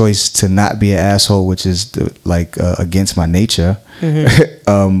taking a choice to not be an asshole, which is against my nature.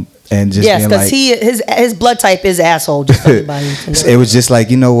 And just yes, because his blood type is asshole. Just everybody. It was just like,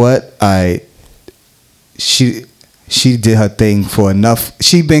 you know what? She did her thing for enough.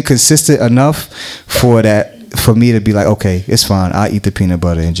 She been consistent enough for me to be like, okay, it's fine. I'll eat the peanut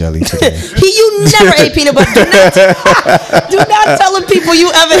butter and jelly today. You never ate peanut butter. Do not tell them people you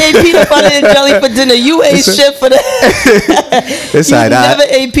ever ate peanut butter and jelly for dinner. You ate shit for that. It's you never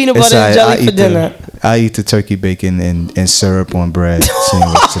ate peanut butter and jelly for dinner. I eat the turkey bacon and syrup on bread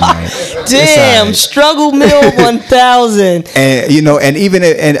sandwich tonight. Damn, struggle meal 1000. And and even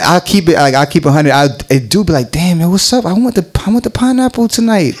and I keep it like I keep 100. It do be like, damn, man, what's up? I want the pineapple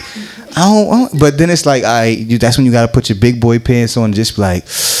tonight. I don't. But then it's like, that's when you gotta put your big boy pants on and just be like,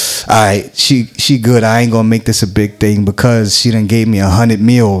 all right, she good. I ain't gonna make this a big thing because she done gave me 100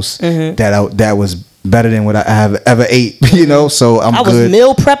 meals that was better than what I have ever ate, so I was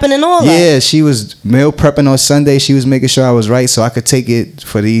meal prepping and all that. Yeah, she was meal prepping on Sunday. She was making sure I was right so I could take it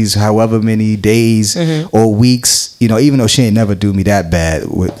for these however many days or weeks, even though she ain't never do me that bad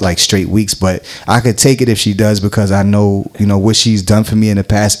with like straight weeks, but I could take it if she does because I know, what she's done for me in the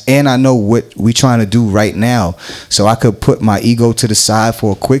past, and I know what we trying to do right now, so I could put my ego to the side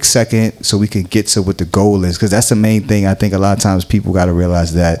for a quick second so we can get to what the goal is, because that's the main thing. I think a lot of times people got to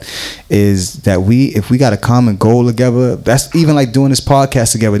realize that is that if we got a common goal together, that's even like doing this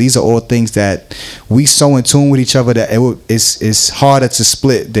podcast together. These are all things that we so in tune with each other that it's harder to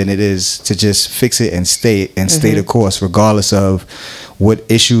split than it is to just fix it and stay the course, regardless of what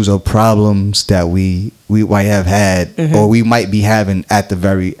issues or problems that we we might have had, or we might be having at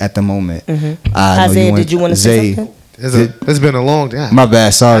the moment. Isaiah, did you want to say something? It's been a long time. My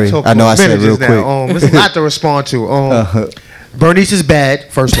bad. Sorry. I know I said real quick. There's a lot to respond to. Bernice is bad,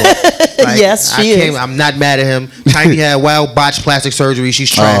 first of all. Like, yes, she is. I'm not mad at him. Tiny had wild botched plastic surgery.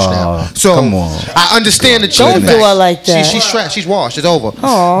 She's trash now. So come on. I understand the don't do her like that. She's trash. She's washed. It's over.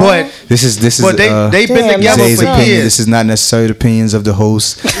 Aww. But this is. But they've been together for years. This is not necessarily the opinions of the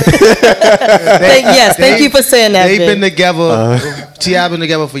host. Thank you for saying that. They've been together. T.I. been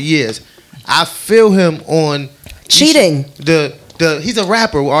together for years. I feel him on cheating. He's a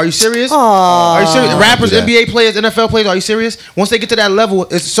rapper. Are you serious? Aww. Are you serious? Rappers, NBA players, NFL players. Are you serious? Once they get to that level,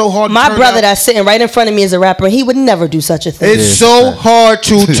 it's so hard. My brother that's sitting right in front of me is a rapper, and he would never do such a thing. It's so hard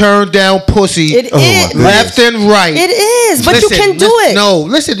to turn down pussy. It is left and right. It is, but listen, you can do it. No,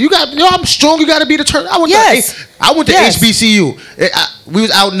 listen. I'm strong. You got to be the turn. I went to HBCU. We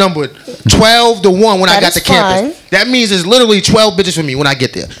was outnumbered 12-1 when I got to campus. That means it's literally 12 bitches for me when I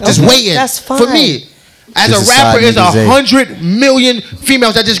get there, just waiting for me. As a rapper, is 100 million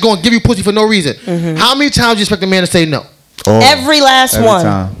females that just gonna give you pussy for no reason. How many times do you expect a man to say no? Every last one.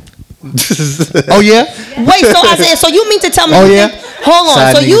 Oh yeah. Wait, so Isaiah, so you mean to tell me? Hold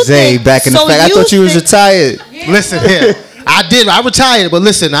on. So you think? Back in the fact, I thought you was retired. Listen here, I retired, but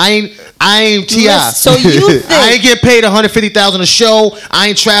listen, I ain't T.I. So you think I ain't get paid $150,000 a show? I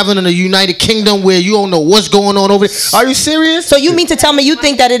ain't traveling in the United Kingdom where you don't know what's going on over there. Are you serious? So you mean to tell me you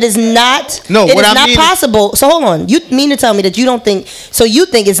think that it is not? No, it is not possible. So hold on. You mean to tell me that you don't think? So you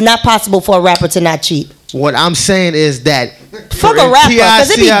think it's not possible for a rapper to not cheat? What I'm saying is that fuck a rapper,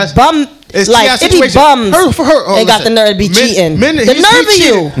 because it be bum. Like it be bums. For her, they got the nerve to be cheating. The nerve of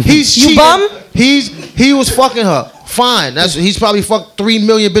you. He's you cheating. Bum. He was fucking her. Fine. He's probably fucked 3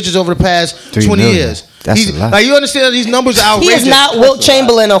 million bitches over the past 20 years. That's a lot. Like, you understand these numbers are outrageous. He is not Wilt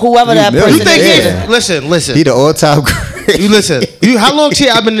Chamberlain or whoever that person is. You think listen. He the all-time great. You listen. How long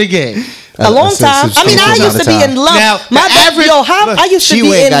T.I. been in the game? A long time. I mean, I used to be in love. Now, I used to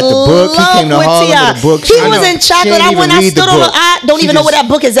be in love with T.I. He was in chocolate. When I stood on I don't even know where that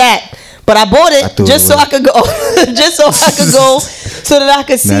book is at. But I bought it just so I could go, so that I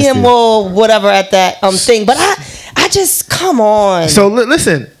could see him or whatever at that thing. But I just come on. So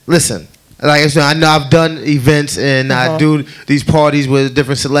listen. Like I said, I know I've done events and I do these parties with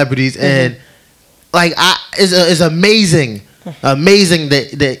different celebrities, and like it's amazing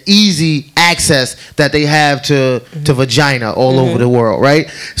the easy access that they have to vagina all over the world, right?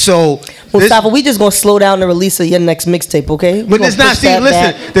 So Mustafa, we just gonna slow down the release of your next mixtape, okay? But it's not. See,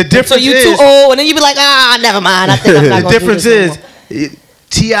 listen, the difference. So you too old, and then you be like, never mind. I think I'm not gonna do this anymore. The difference is,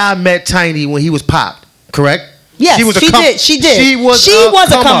 T.I. met Tiny when he was popped, correct? Yes, she did. She was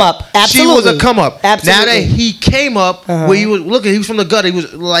a come up. Absolutely. She was a come up. Absolutely. Now that he came up, where he was looking, he was from the gutter. He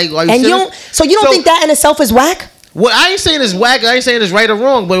was like, and you don't think that in itself is whack? Well, I ain't saying it's whack. I ain't saying it's right or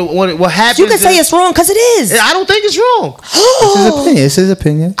wrong. But what happens? You can say it's wrong because it is. I don't think it's wrong. It's his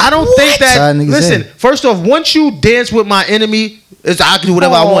opinion. I don't think that. Listen, first off, once you dance with my enemy, I can do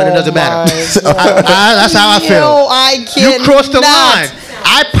whatever I want. It doesn't matter. That's how I feel. I can't. You crossed the line.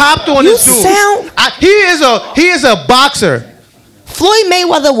 I popped on this dude. He is a boxer. Floyd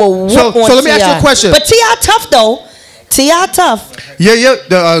Mayweather will whoop on So let me ask you a question. But T.I. tough though. T.I. tough. Yeah.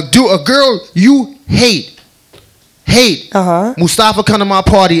 A girl you hate. Mustafa come to my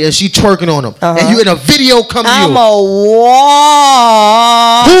party and she twerking on him, and you in a video come to you. I'm a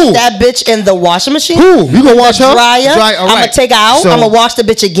wash that bitch in the washing machine. Who? You gonna wash her? Dryer. I'm gonna take her out. I'm gonna wash the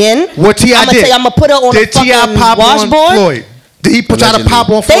bitch again. What T.I. did? I'm gonna put her on the fucking washboard. Floyd? Did he try to pop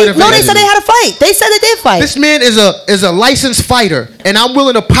on Floyd? No, they said they had a fight. They said they did fight. This man is a licensed fighter, and I'm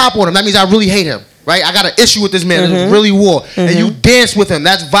willing to pop on him. That means I really hate him. Right, I got an issue with this man. It's really war, and you dance with him.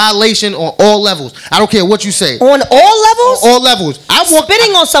 That's violation on all levels. I don't care what you say. On all levels. On all levels.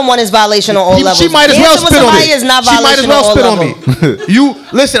 Spitting on someone is violation on all levels. She might as well spit on me. Is not she might as well spit on me. You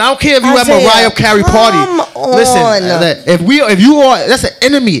listen. I don't care if you at Mariah Carey party. Listen, if you are, that's an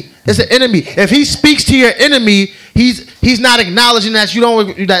enemy. It's an enemy. If he speaks to your enemy, he's not acknowledging that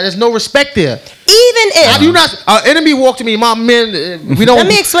that there's no respect there. Even if our enemy walked to me, my man, we don't. Let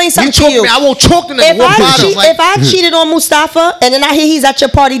me explain something to you. I won't talk to them. If I cheated on Mustafa and then I hear he's at your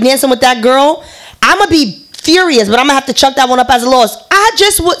party dancing with that girl, I'm gonna be furious, but I'm gonna have to chuck that one up as a loss.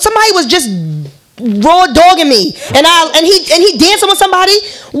 Somebody was just raw dogging me, and he dancing with somebody.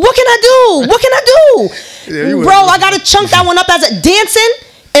 What can I do? Yeah, bro, I gotta chunk that one up as a dancing.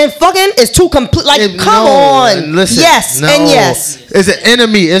 and fucking is too complete. Like, come on. Listen, yes and yes. It's an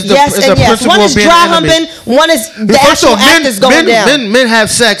enemy. It's the, yes it's and the yes. principle One is of being dry an enemy. humping. One is the actual act is going down. Men have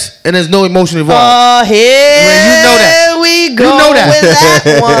sex and there's no emotion involved. Oh, here you know that. we go. You know that. With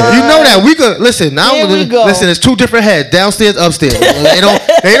that one. You know that. We could listen. Now listen. It's two different heads, downstairs, upstairs. they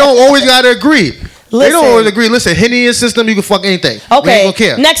don't always gotta agree. They don't always agree. Listen, Henny and system, you can fuck anything. Okay. We ain't gonna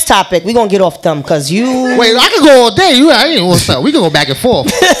care. Next topic. We're gonna get off them because you. Wait, I can go all day. I ain't gonna stop. We can go back and forth.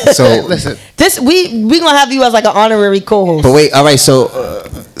 So listen. This we gonna have you as like an honorary co-host. But wait, all right.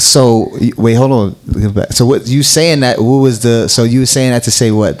 So wait, hold on. Get back. So what you saying that? What was the? So you were saying that to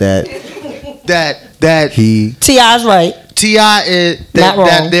say what? That he T.I.'s right. T.I. is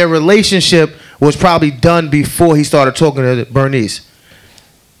that their relationship was probably done before he started talking to Bernice.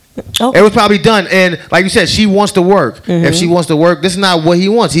 Okay. It was probably done, and like you said, she wants to work. Mm-hmm. If she wants to work, this is not what he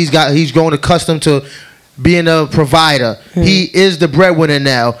wants. He's grown accustomed to being a provider. Mm-hmm. He is the breadwinner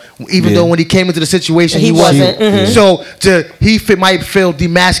now, even though when he came into the situation, he wasn't. Mm-hmm. So he might feel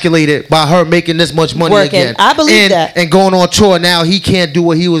demasculated by her making this much money again. I believe that. And going on tour now, he can't do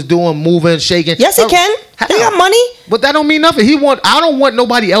what he was doing, moving, shaking. Yes, he can. How? He got money. But that don't mean nothing. I don't want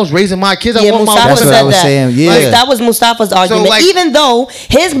nobody else raising my kids. I want Mustafa my That's what I was saying. Yeah, like, that was Mustafa's argument. So, even though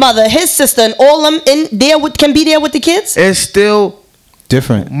his mother, his sister, and all them can be there with the kids, it's still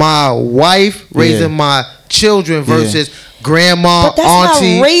different. My wife raising my children versus grandma, but that's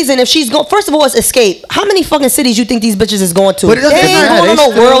auntie. Not raising. If she's going, first of all, it's escape. How many fucking cities you think these bitches is going to? But they ain't going on no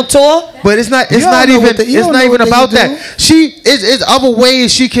world tour. But it's not even about that. She is other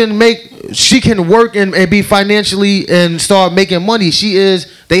ways she can make. She can work and be financially and start making money.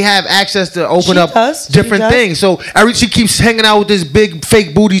 They have access to open up different things. So she keeps hanging out with this big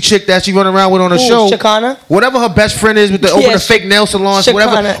fake booty chick that she run around with on the show. Shakana? Whatever her best friend is with the open a fake nail salons.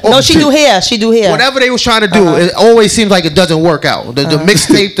 Whatever. No, she do hair. She do hair. Whatever they was trying to do, it always seems like it doesn't work out. The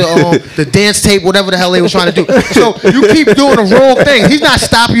mixtape, the dance tape, whatever the hell they was trying to do. So you keep doing the wrong thing. He's not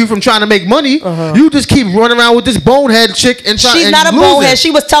stopping you from trying to make money. You just keep running around with this bonehead chick and trying. She's not a bonehead.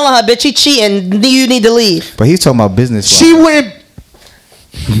 She was telling her, bitch, he cheating. You need to leave. But he's talking about business. She went.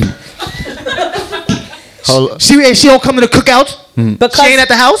 She don't come to the cookouts. Because she ain't at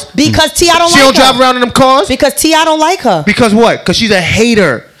the house. Because T.I. don't like her. She don't drive around in them cars. Because T.I. don't like her. Because what? Because she's a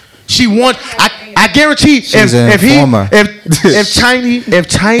hater. She want. I guarantee if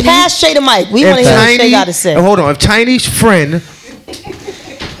Tiny pass Shay the mic. We want to hear what Shay got to say. Hold on. If Tiny's friend.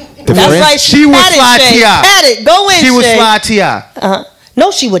 That's right. She would slide T.I. Pat it. Go in. She would slide T.I. No,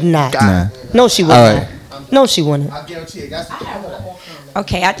 she would not. Nah. No, she would not. No, she wouldn't. I guarantee it.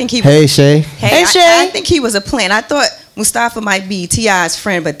 Okay, I think he. Hey, Shay. Hey, Shay. I think he was a plan. I thought Mustafa might be T.I.'s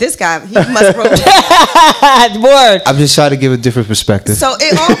friend, but this guy, he must roll. Word. I'm just trying to give a different perspective. So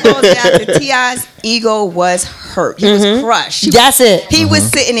it all goes down to T.I.'s ego was hurt. He was crushed. That's it. He was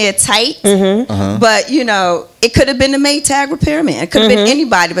sitting there tight, but it could have been the Maytag repairman. It could have been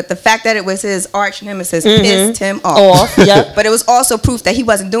anybody, but the fact that it was his arch nemesis pissed him off. Yeah. But it was also proof that he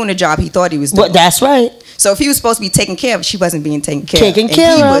wasn't doing the job he thought he was doing. But that's right. So if he was supposed to be taken care of, she wasn't being taken care of.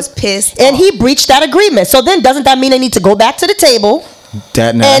 He was pissed and off. he breached that agreement. So then doesn't that mean they need to go back to the table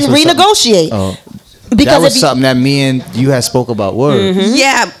and renegotiate? Because that was something that me and you had spoke about. Word.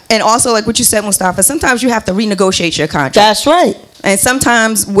 Yeah, and also like what you said, Mustafa, sometimes you have to renegotiate your contract. That's right. And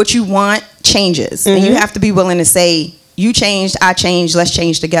sometimes what you want changes. And you have to be willing to say, you changed, I changed, let's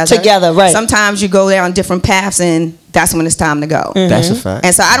change together. Together, right. Sometimes you go down different paths and that's when it's time to go. That's a fact.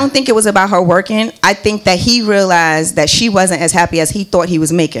 And so I don't think it was about her working. I think that he realized that she wasn't as happy as he thought he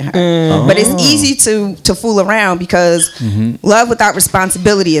was making her. But it's easy to fool around because love without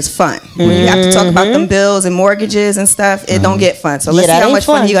responsibility is fun. When you have to talk about them bills and mortgages and stuff, it don't get fun. So let's see how much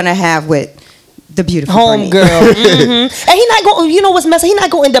fun you're going to have with the beautiful home girl. And he not going. You know what's messy? He not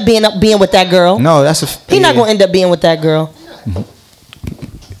going to end up being with that girl. No, that's he not going to end up being with that girl.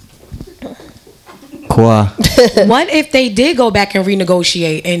 What if they did go back and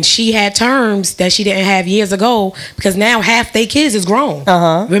renegotiate and she had terms that she didn't have years ago because now half their kids is grown.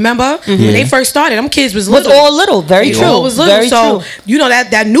 Remember when they first started, them kids was little. Was all little. Very true. All was little. Very so true.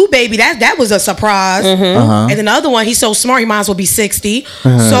 that new baby that was a surprise. And then the other one, he's so smart, he might as well be 60.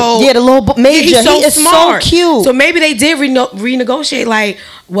 So yeah, the little major. He's so he is smart. So cute. So maybe they did renegotiate. Like,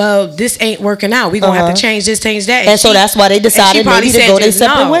 well, this ain't working out. We gonna have to change this, change that. And so that's why they decided maybe to go their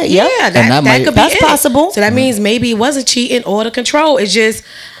separate way. Yeah, that could be that's possible. So that means maybe it wasn't cheating or the control. It's just,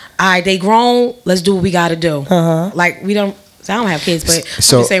 all right, they grown. Let's do what we got to do. Like we don't. So I don't have kids, but I'm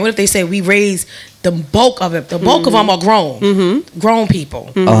just saying, what if they say we raise the bulk of it? The bulk of them are grown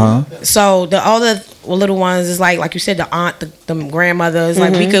people. So the other little ones is like you said, the aunt, the grandmothers.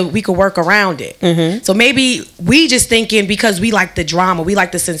 Like we could work around it. So maybe we just thinking because we like the drama, we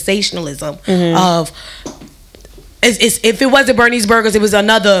like the sensationalism of. If it wasn't Bernie's Burgers, it was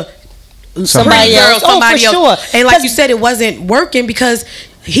another somebody else. For sure. And like you said, it wasn't working because.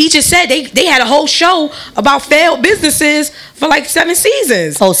 He just said they had a whole show about failed businesses for like 7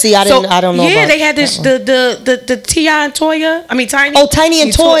 seasons. Oh, see, I don't know. Yeah, they had this the T.I. and Toya. I mean, Tiny. Oh, Tiny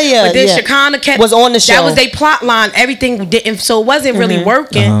and Toya. But then Shekinah was on the show. That was their plot line. Everything didn't. So it wasn't really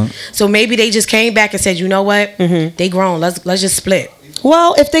working. So maybe they just came back and said, you know what? They grown. Let's just split.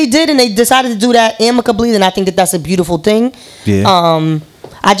 Well, if they did and they decided to do that amicably, then I think that's a beautiful thing. Yeah.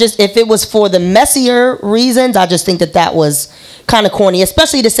 If it was for the messier reasons, I just think that was kind of corny,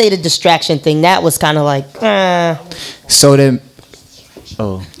 especially to say the distraction thing. That was kind of like, So then,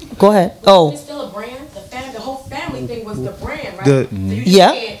 go ahead. It's still a brand. The whole family thing was the brand,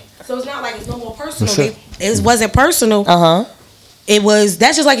 right? So it's not like it's no more personal. It wasn't personal.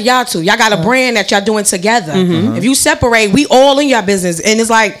 That's just like y'all two. Y'all got a brand that y'all doing together. If you separate, we all in your business, and it's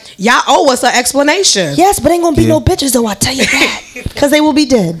like y'all owe us an explanation. Yes, but ain't gonna be no bitches though. I tell you that, because they will be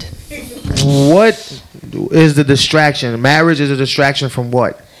dead. What is the distraction? Marriage is a distraction from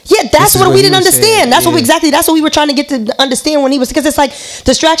what? Yeah, that's what we didn't understand. That's what we were trying to get to understand when he was, because it's like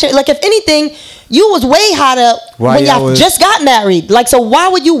distraction. Like if anything, you was way hotter when y'all just got married. Like, so why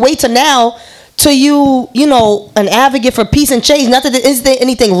would you wait till now? To you know, an advocate for peace and change. Not that is there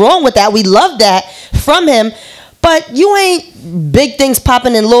anything wrong with that. We love that from him. But you ain't big things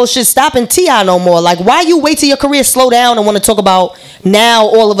popping and little shit stopping T.I. no more. Like, why you wait till your career slow down and want to talk about now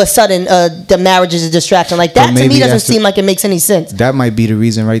all of a sudden the marriage is a distraction? Like, that to me doesn't seem like it makes any sense. That might be the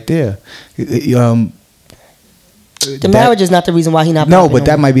reason right there. The marriage is not the reason why he not popping. No, but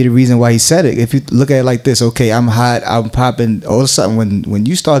that might be the reason why he said it. If you look at it like this, okay, I'm hot, I'm popping. All of a sudden, when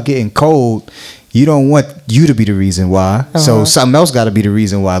you start getting cold, you don't want you to be the reason why. So something else got to be the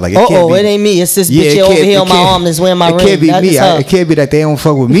reason why. Like, it ain't me. It's this bitch over here on my arm that's wearing my ring. It can't be me. It can't be that they don't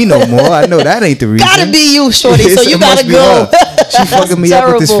fuck with me no more. I know that ain't the reason. Gotta be you, shorty. So you gotta go. She fucking me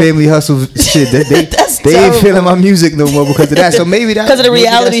up with this family hustle shit. They ain't feeling my music no more because of that. So maybe that's because of the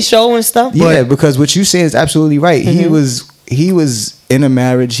reality show and stuff. Yeah, because what you saying is absolutely right. He was in a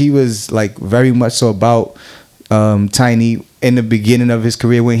marriage. He was like very much so about Tiny in the beginning of his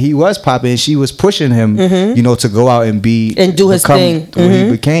career when he was popping. She was pushing him, to go out and do his thing. What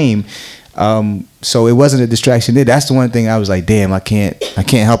he became. So it wasn't a distraction there. That's the one thing I was like, damn, I can't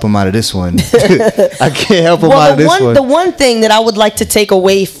help him out of this one. I can't help him out of this one. The one thing that I would like to take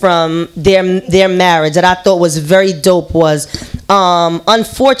away from their marriage that I thought was very dope was,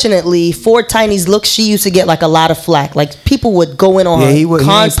 unfortunately, for Tiny's looks, she used to get like a lot of flack. Like people would go in on her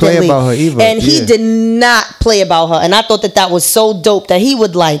constantly. He didn't play about her either. And he did not play about her. And I thought that was so dope that he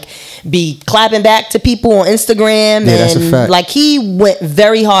would like be clapping back to people on Instagram. Yeah, that's a fact. Like he went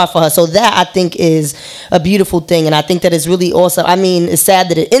very hard for her. So that I think is a beautiful thing, and I think that is really awesome. I mean, it's sad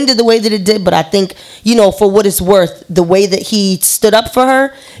that it ended the way that it did, but I think, for what it's worth, the way that he stood up for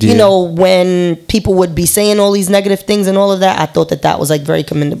her, when people would be saying all these negative things and all of that, I thought that was like very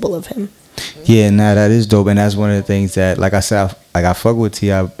commendable of him. Yeah, that is dope, and that's one of the things that, like I said, I fuck with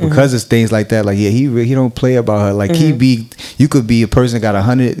T.I. because it's things like that. Like, yeah, he don't play about her. Like you could be a person that got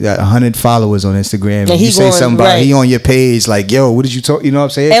 100 followers on Instagram, and you say something about he on your page, like, yo, what did you talk? You know what I'm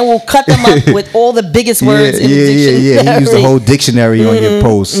saying? And we'll cut them up with all the biggest words in the dictionary. Yeah. He used the whole dictionary on your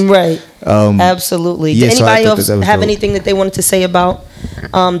post. Right. Absolutely. Did anybody else have anything that they wanted to say about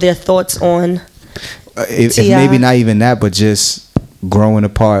their thoughts on if maybe not even that, but just growing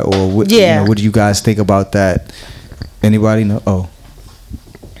apart, or what do you guys think about that? Anybody know? Oh,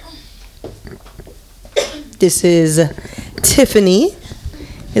 this is Tiffany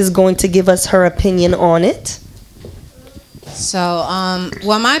is going to give us her opinion on it. So,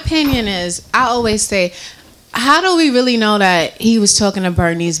 my opinion is, I always say, how do we really know that he was talking to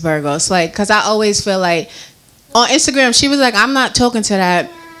Bernice Burgos? Like, because I always feel like on Instagram, she was like, I'm not talking to that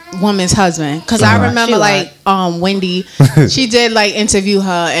woman's husband, because I remember Wendy, she did like interview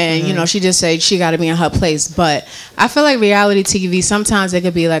her, and she just said she got to be in her place. But I feel like reality TV, sometimes it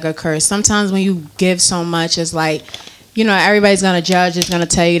could be like a curse. Sometimes when you give so much, it's like, everybody's gonna judge, it's gonna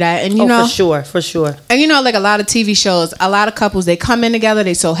tell you that, and for sure. And like a lot of TV shows, a lot of couples, they come in together,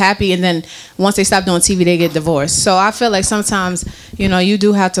 they so happy, and then once they stop doing TV, they get divorced. So I feel like sometimes you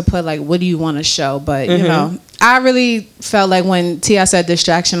do have to put like, what do you want to show? But I really felt like when T.I. said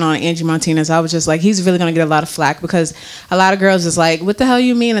distraction on Angie Martinez, I was just like, he's really going to get a lot of flack because a lot of girls is like, what the hell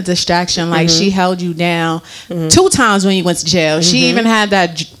you mean a distraction? Like, she held you down 2 times when you went to jail. She even had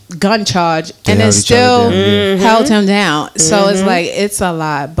that gun charge and it still held him down. So it's like, it's a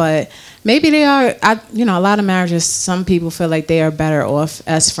lot. But maybe they are, a lot of marriages, some people feel like they are better off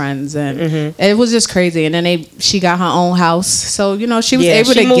as friends. And it was just crazy. And then she got her own house. So, she was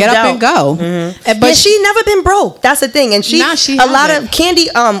able to get up and go. But she never been broke. That's the thing. And Candy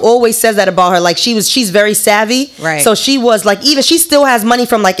always says that about her. Like, she's very savvy. Right. So she was like, even she still has money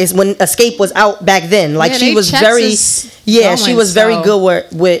from like when Escape was out back then. Like, she was very... she was very good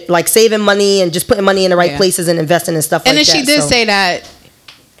with like saving money and just putting money in the right places and investing and stuff like that. And then she did say that,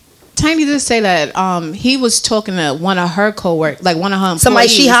 Tiny did say that he was talking to one of her co-workers, like one of her employees. Somebody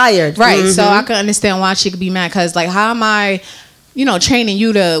she hired. Right. So I could understand why she could be mad because like, how am I... training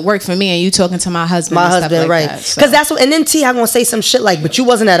you to work for me and you talking to my husband. My husband, stuff like right? Because that's what. And then T, I'm gonna say some shit like, "But you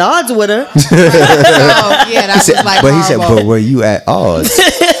wasn't at odds with her." But he said, "But were you at odds?"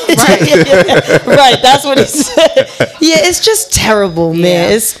 Right. That's what he said. Yeah, it's just terrible,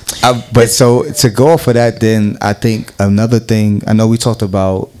 man. But so to go off of that, then I think another thing. I know we talked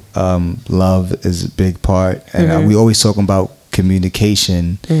about love is a big part, and we always talking about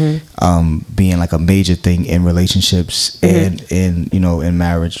communication being like a major thing in relationships and in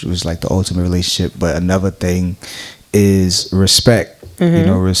marriage was like the ultimate relationship. But another thing is respect.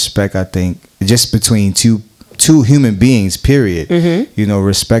 Respect, I think, just between two human beings, period.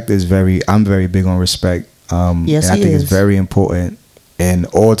 Respect is I'm very big on respect. Yes, and I think it's very important in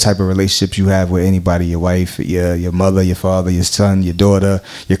all type of relationships you have with anybody, your wife, your mother, your father, your son, your daughter,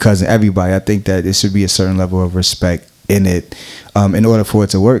 your cousin, everybody. I think that it should be a certain level of respect in it in order for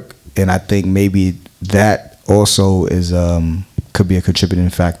it to work. And I think maybe that also is could be a contributing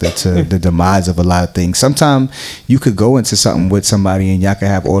factor to the demise of a lot of things. Sometimes you could go into something with somebody and y'all can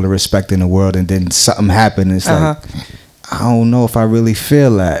have all the respect in the world and then something happen and it's like, I don't know if I really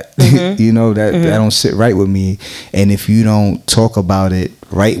feel that. That don't sit right with me. And if you don't talk about it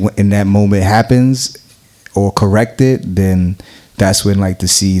right when that moment happens or correct it, then that's when like the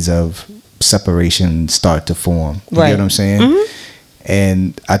seeds of separation start to form. You know what I'm saying?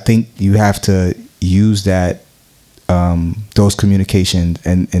 And I think you have to use that those communications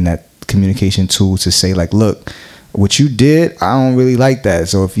and that communication tool to say like, look, what you did, I don't really like that.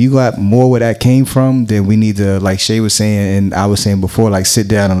 So if you got more where that came from, then we need to, like Shay was saying and I was saying before, like sit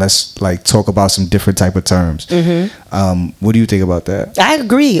down and let's like talk about some different type of terms. What do you think about that? I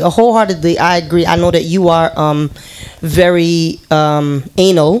agree wholeheartedly. I agree. I know that you are very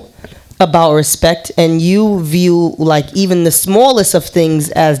anal about respect and you view like even the smallest of things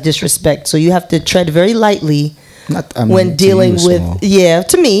as disrespect. So you have to tread very lightly when dealing with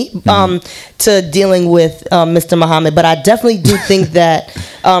to me to dealing with Mr. Muhammad. But I definitely do think that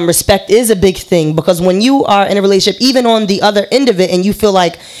respect is a big thing because when you are in a relationship, even on the other end of it, and you feel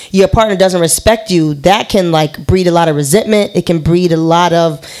like your partner doesn't respect you, that can like breed a lot of resentment. It can breed a lot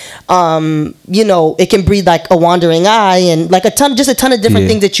of it can breed like a wandering eye and like a ton of different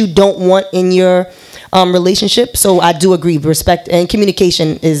things that you don't want in your relationship. So I do agree, respect and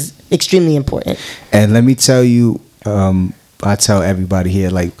communication is extremely important. And let me tell you, I tell everybody here,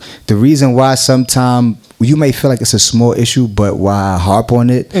 like the reason why sometimes you may feel like it's a small issue, but why I harp on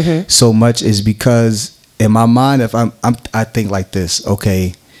it so much is because in my mind, if I think like this,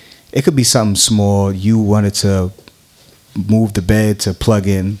 okay, it could be something small. You wanted to move the bed to plug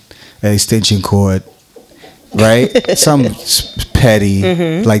in an extension cord, right? Some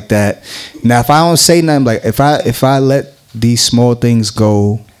petty like that. Now, if I don't say nothing, like if I let these small things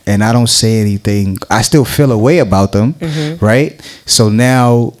go and I don't say anything, I still feel a way about them, right? So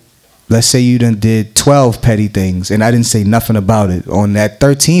now, let's say you done did 12 petty things and I didn't say nothing about it. On that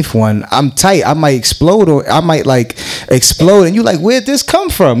 13th one, I'm tight. I might explode or I might like explode and you like, where'd this come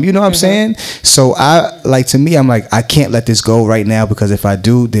from? You know what I'm saying? So to me, I'm like, I can't let this go right now because if I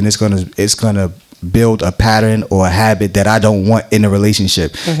do, then it's gonna build a pattern or a habit that I don't want in a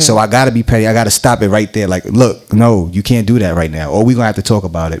relationship. So I gotta be petty. I gotta stop it right there. Like, look, no, you can't do that right now, or we're gonna have to talk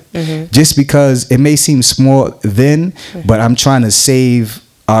about it. Just because it may seem small then, but I'm trying to save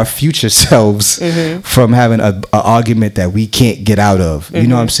our future selves from having a argument that we can't get out of. You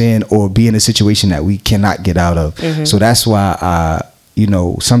know what I'm saying? Or be in a situation that we cannot get out of. So that's why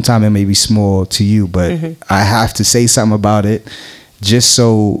sometimes it may be small to you, but I have to say something about it just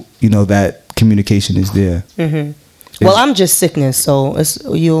so that communication is there. Well, I'm just sickness, so it's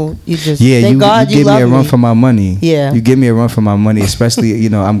you just thank God you give me a run for my money. Yeah, you give me a run for my money, especially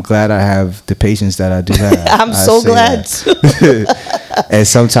I'm glad I have the patience that I do have. I'm so glad too. And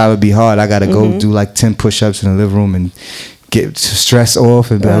sometimes it'd be hard. I gotta go do like 10 push-ups in the living room and get stress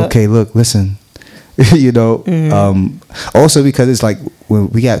off and be like, okay, look, listen. You know, also because it's like when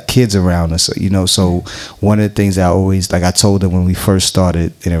we got kids around us, you know, so one of the things that I always, like I told them when we first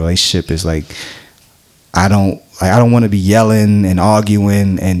started in a relationship is like, I don't want to be yelling and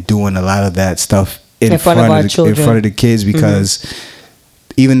arguing and doing a lot of that stuff in front of the kids, because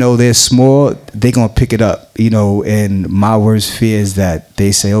even though they're small, they're going to pick it up, you know. And my worst fear is that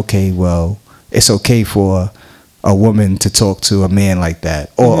they say, okay, well, it's okay for a woman to talk to a man like that,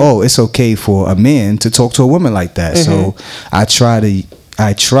 or oh, it's okay for a man to talk to a woman like that. So I try to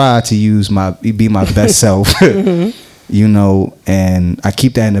be my best self, you know, and I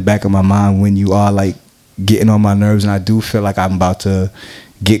keep that in the back of my mind when you are like getting on my nerves and I do feel like I'm about to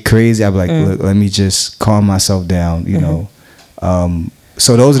get crazy. I'll be like, look, let me just calm myself down, you know.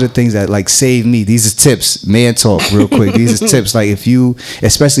 So those are the things that like save me. These are tips, man talk real quick. These are tips. Like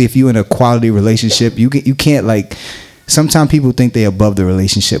especially if you in a quality relationship, you can't like, sometimes people think they above the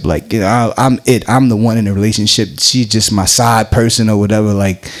relationship. Like, you know, I'm the one in the relationship. She's just my side person or whatever.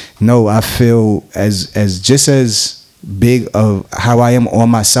 Like, no, I feel as just as big of how I am on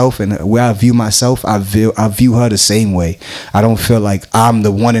myself and where I view myself, I view her the same way. I don't feel like I'm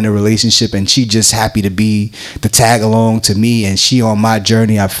the one in a relationship and she just happy to be the tag along to me and she on my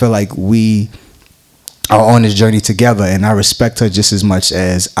journey. I feel like we are on this journey together and I respect her just as much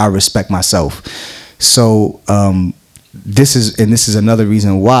as I respect myself. So this is another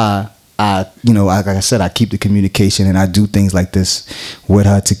reason why I, you know, like I said, I keep the communication and I do things like this with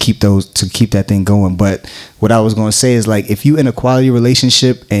her to keep that thing going. But what I was going to say is, like, if you in a quality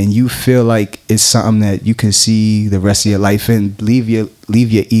relationship and you feel like it's something that you can see the rest of your life in, leave your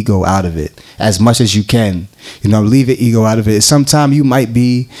ego out of it as much as you can. You know, leave your ego out of it. Sometimes you might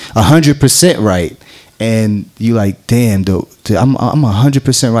be 100% right. And you like, damn, dude, I'm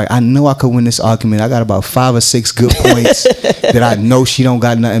 100% right. I know I could win this argument. I got about 5 or 6 good points that I know she don't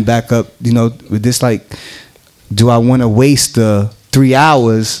got nothing back up. You know, with this, like, do I want to waste the 3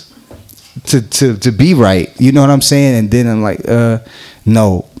 hours to be right? You know what I'm saying? And then I'm like,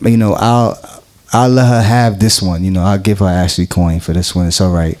 no, you know, I'll let her have this one. You know, I'll give her Ashley coin for this one. It's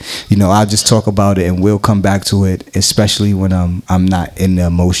all right. You know, I'll just talk about it and we'll come back to it, especially when I'm not in the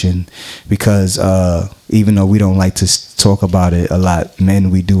emotion. Because even though we don't like to talk about it a lot,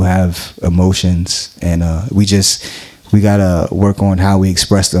 men, we do have emotions. And we gotta work on how we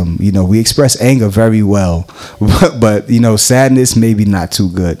express them. You know, we express anger very well, but you know, sadness maybe not too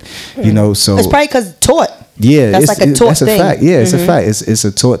good. You know, so it's probably because taught. Yeah, that's like a taught thing. A fact. Yeah, it's a fact. It's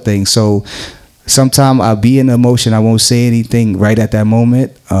a taught thing. So sometimes I'll be in emotion. I won't say anything right at that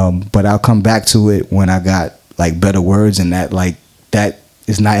moment, but I'll come back to it when I got like better words, and that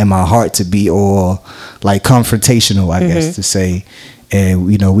is not in my heart to be all like confrontational, I guess to say. And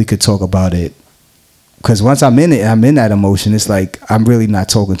you know, we could talk about it. Because once I'm in it, I'm in that emotion, it's like I'm really not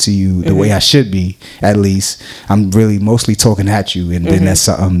talking to you the way I should be, at least. I'm really mostly talking at you. And then that's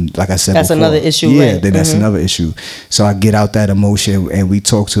something, like I said that's before. Another issue. Yeah, then that's another issue. So I get out that emotion and we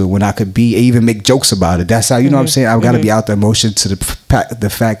talk to it when I could be, even make jokes about it. That's how, you know what I'm saying? I've got to be out the emotion to the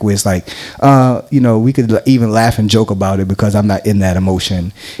fact where it's like, you know, we could even laugh and joke about it because I'm not in that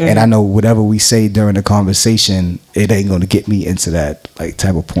emotion. And I know whatever we say during the conversation, it ain't going to get me into that like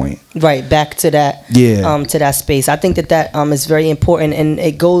type of point. Right, back to that. Yeah. To that space. I think that is very important, and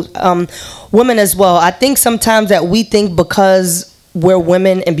it goes women as well. I think sometimes that we think because we're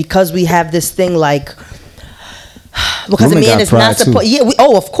women and because we have this thing like because women a man is not supposed. Yeah,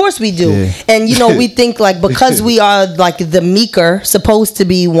 of course we do. Yeah. And you know, we think like because we are like the meeker, supposed to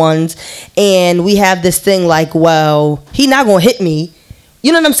be ones, and we have this thing like, well, he not gonna hit me.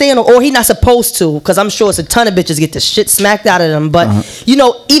 You know what I'm saying? Or he not supposed to, because I'm sure it's a ton of bitches get the shit smacked out of them. But, you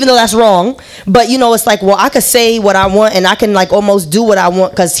know, even though that's wrong, but, you know, it's like, well, I could say what I want and I can, like, almost do what I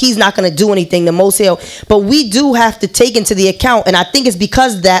want because he's not going to do anything the most he'll. But we do have to take into the account, and I think it's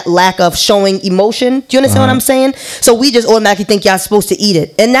because that lack of showing emotion. Do you understand what I'm saying? So we just automatically think y'all supposed to eat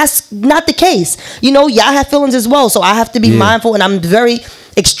it. And that's not the case. You know, y'all have feelings as well. So I have to be mindful, and I'm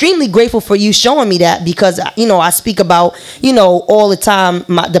extremely grateful for you showing me that, because you know I speak about, you know, all the time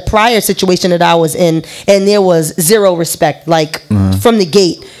the prior situation that I was in, and there was zero respect, like from the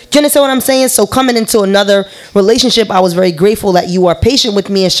gate. Do you understand what I'm saying? So coming into another relationship, I was very grateful that you are patient with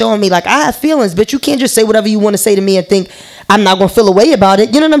me and showing me like I have feelings, but you can't just say whatever you want to say to me and think I'm not gonna feel a way about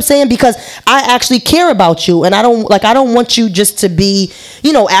it. You know what I'm saying? Because I actually care about you, and I don't want you just to be,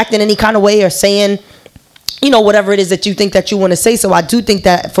 you know, acting any kind of way or saying, you know, whatever it is that you think that you want to say. So I do think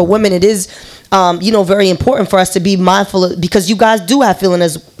that for women it is, you know, very important for us to be mindful of, because you guys do have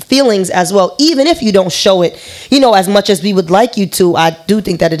feelings feelings as well, even if you don't show it, as much as we would like you to. I do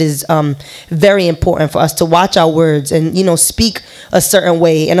think that it is very important for us to watch our words and, speak a certain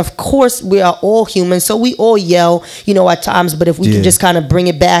way. And of course, we are all human, so we all yell, at times. But if we can just kind of bring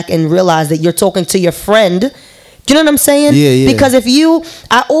it back and realize that you're talking to your friend. Do you know what I'm saying? Yeah. Because I've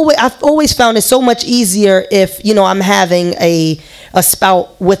always found it so much easier if, I'm having a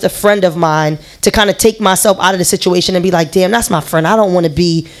spout with a friend of mine to kind of take myself out of the situation and be like, damn, that's my friend. I don't want to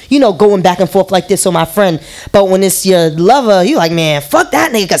be, going back and forth like this with my friend. But when it's your lover, you're like, man, fuck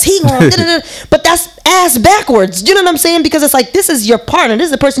that nigga, because he going but that's ass backwards. Do you know what I'm saying? Because it's like, this is your partner. This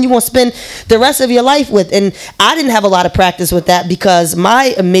is the person you want to spend the rest of your life with. And I didn't have a lot of practice with that because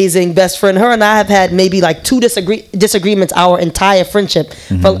my amazing best friend, her and I have had maybe like 2 disagreements our entire friendship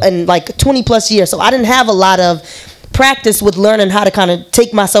in like 20 plus years. So I didn't have a lot of practice with learning how to kind of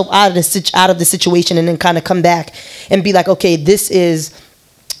take myself out of the situation and then kind of come back and be like, okay, this is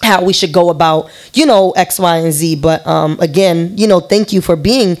how we should go about, X, Y, and Z. But again, thank you for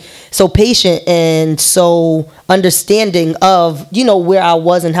being so patient and so understanding of, where I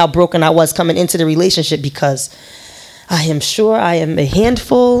was and how broken I was coming into the relationship, because I am sure I am a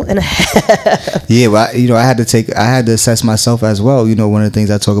handful and a half. Yeah, well, I had to assess myself as well. One of the things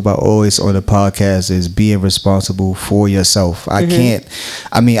I talk about always on the podcast is being responsible for yourself. I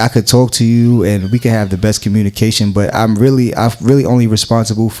could talk to you and we can have the best communication, but I'm really only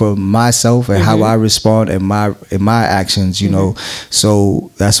responsible for myself and how I respond in my actions,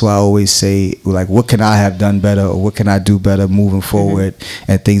 So that's why I always say, like, what can I have done better, or what can I do better moving forward,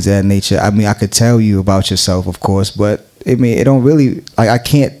 and things of that nature. I could tell you about yourself, of course, but it don't really, like, I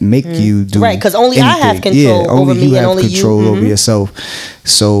can't make you do right, because only anything. I have control over me, and only you have control over yourself.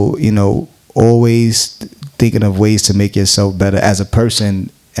 So always thinking of ways to make yourself better as a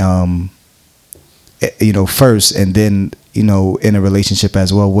person, first, and then in a relationship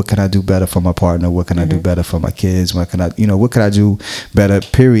as well. What can I do better for my partner? What can I do better for my kids? What can I do better?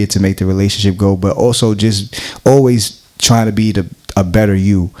 Period, to make the relationship go. But also just always trying to be a better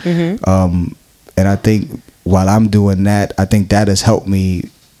you. And I think while I'm doing that, I think that has helped me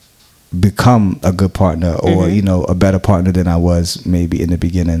become a good partner, or a better partner than I was maybe in the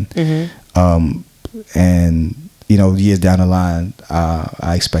beginning. And years down the line,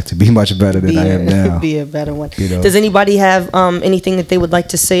 I expect to be much better than I am now. Be a better one. Does anybody have anything that they would like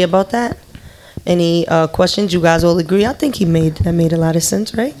to say about that? Any questions? You guys all agree? I think that made a lot of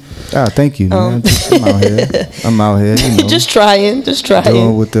sense, right? Oh, thank you, man. I'm out here. Just trying.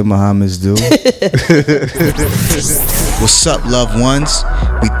 Doing what the Muhammads do. What's up, loved ones?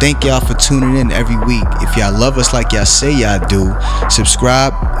 We thank y'all for tuning in every week. If y'all love us like y'all say y'all do,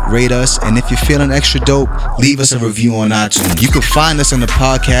 subscribe, rate us, and if you're feeling extra dope, leave us a review on iTunes. You can find us on the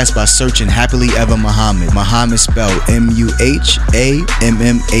podcast by searching Happily Ever Muhammad. Muhammad spelled Muhammad.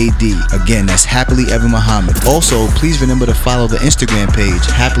 Again, that's Happily Ever Muhammad. Also, please remember to follow the Instagram page,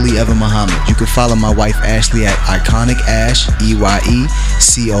 Happily Ever Muhammad. You can follow my wife Ashley at Eyeconicash,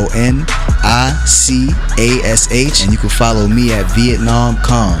 EYECONICASH, and you can follow me at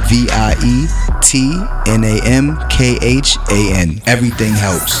VietnamKhan, VIETNAMKHAN. Everything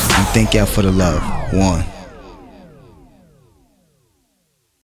helps. And thank y'all for the love. One.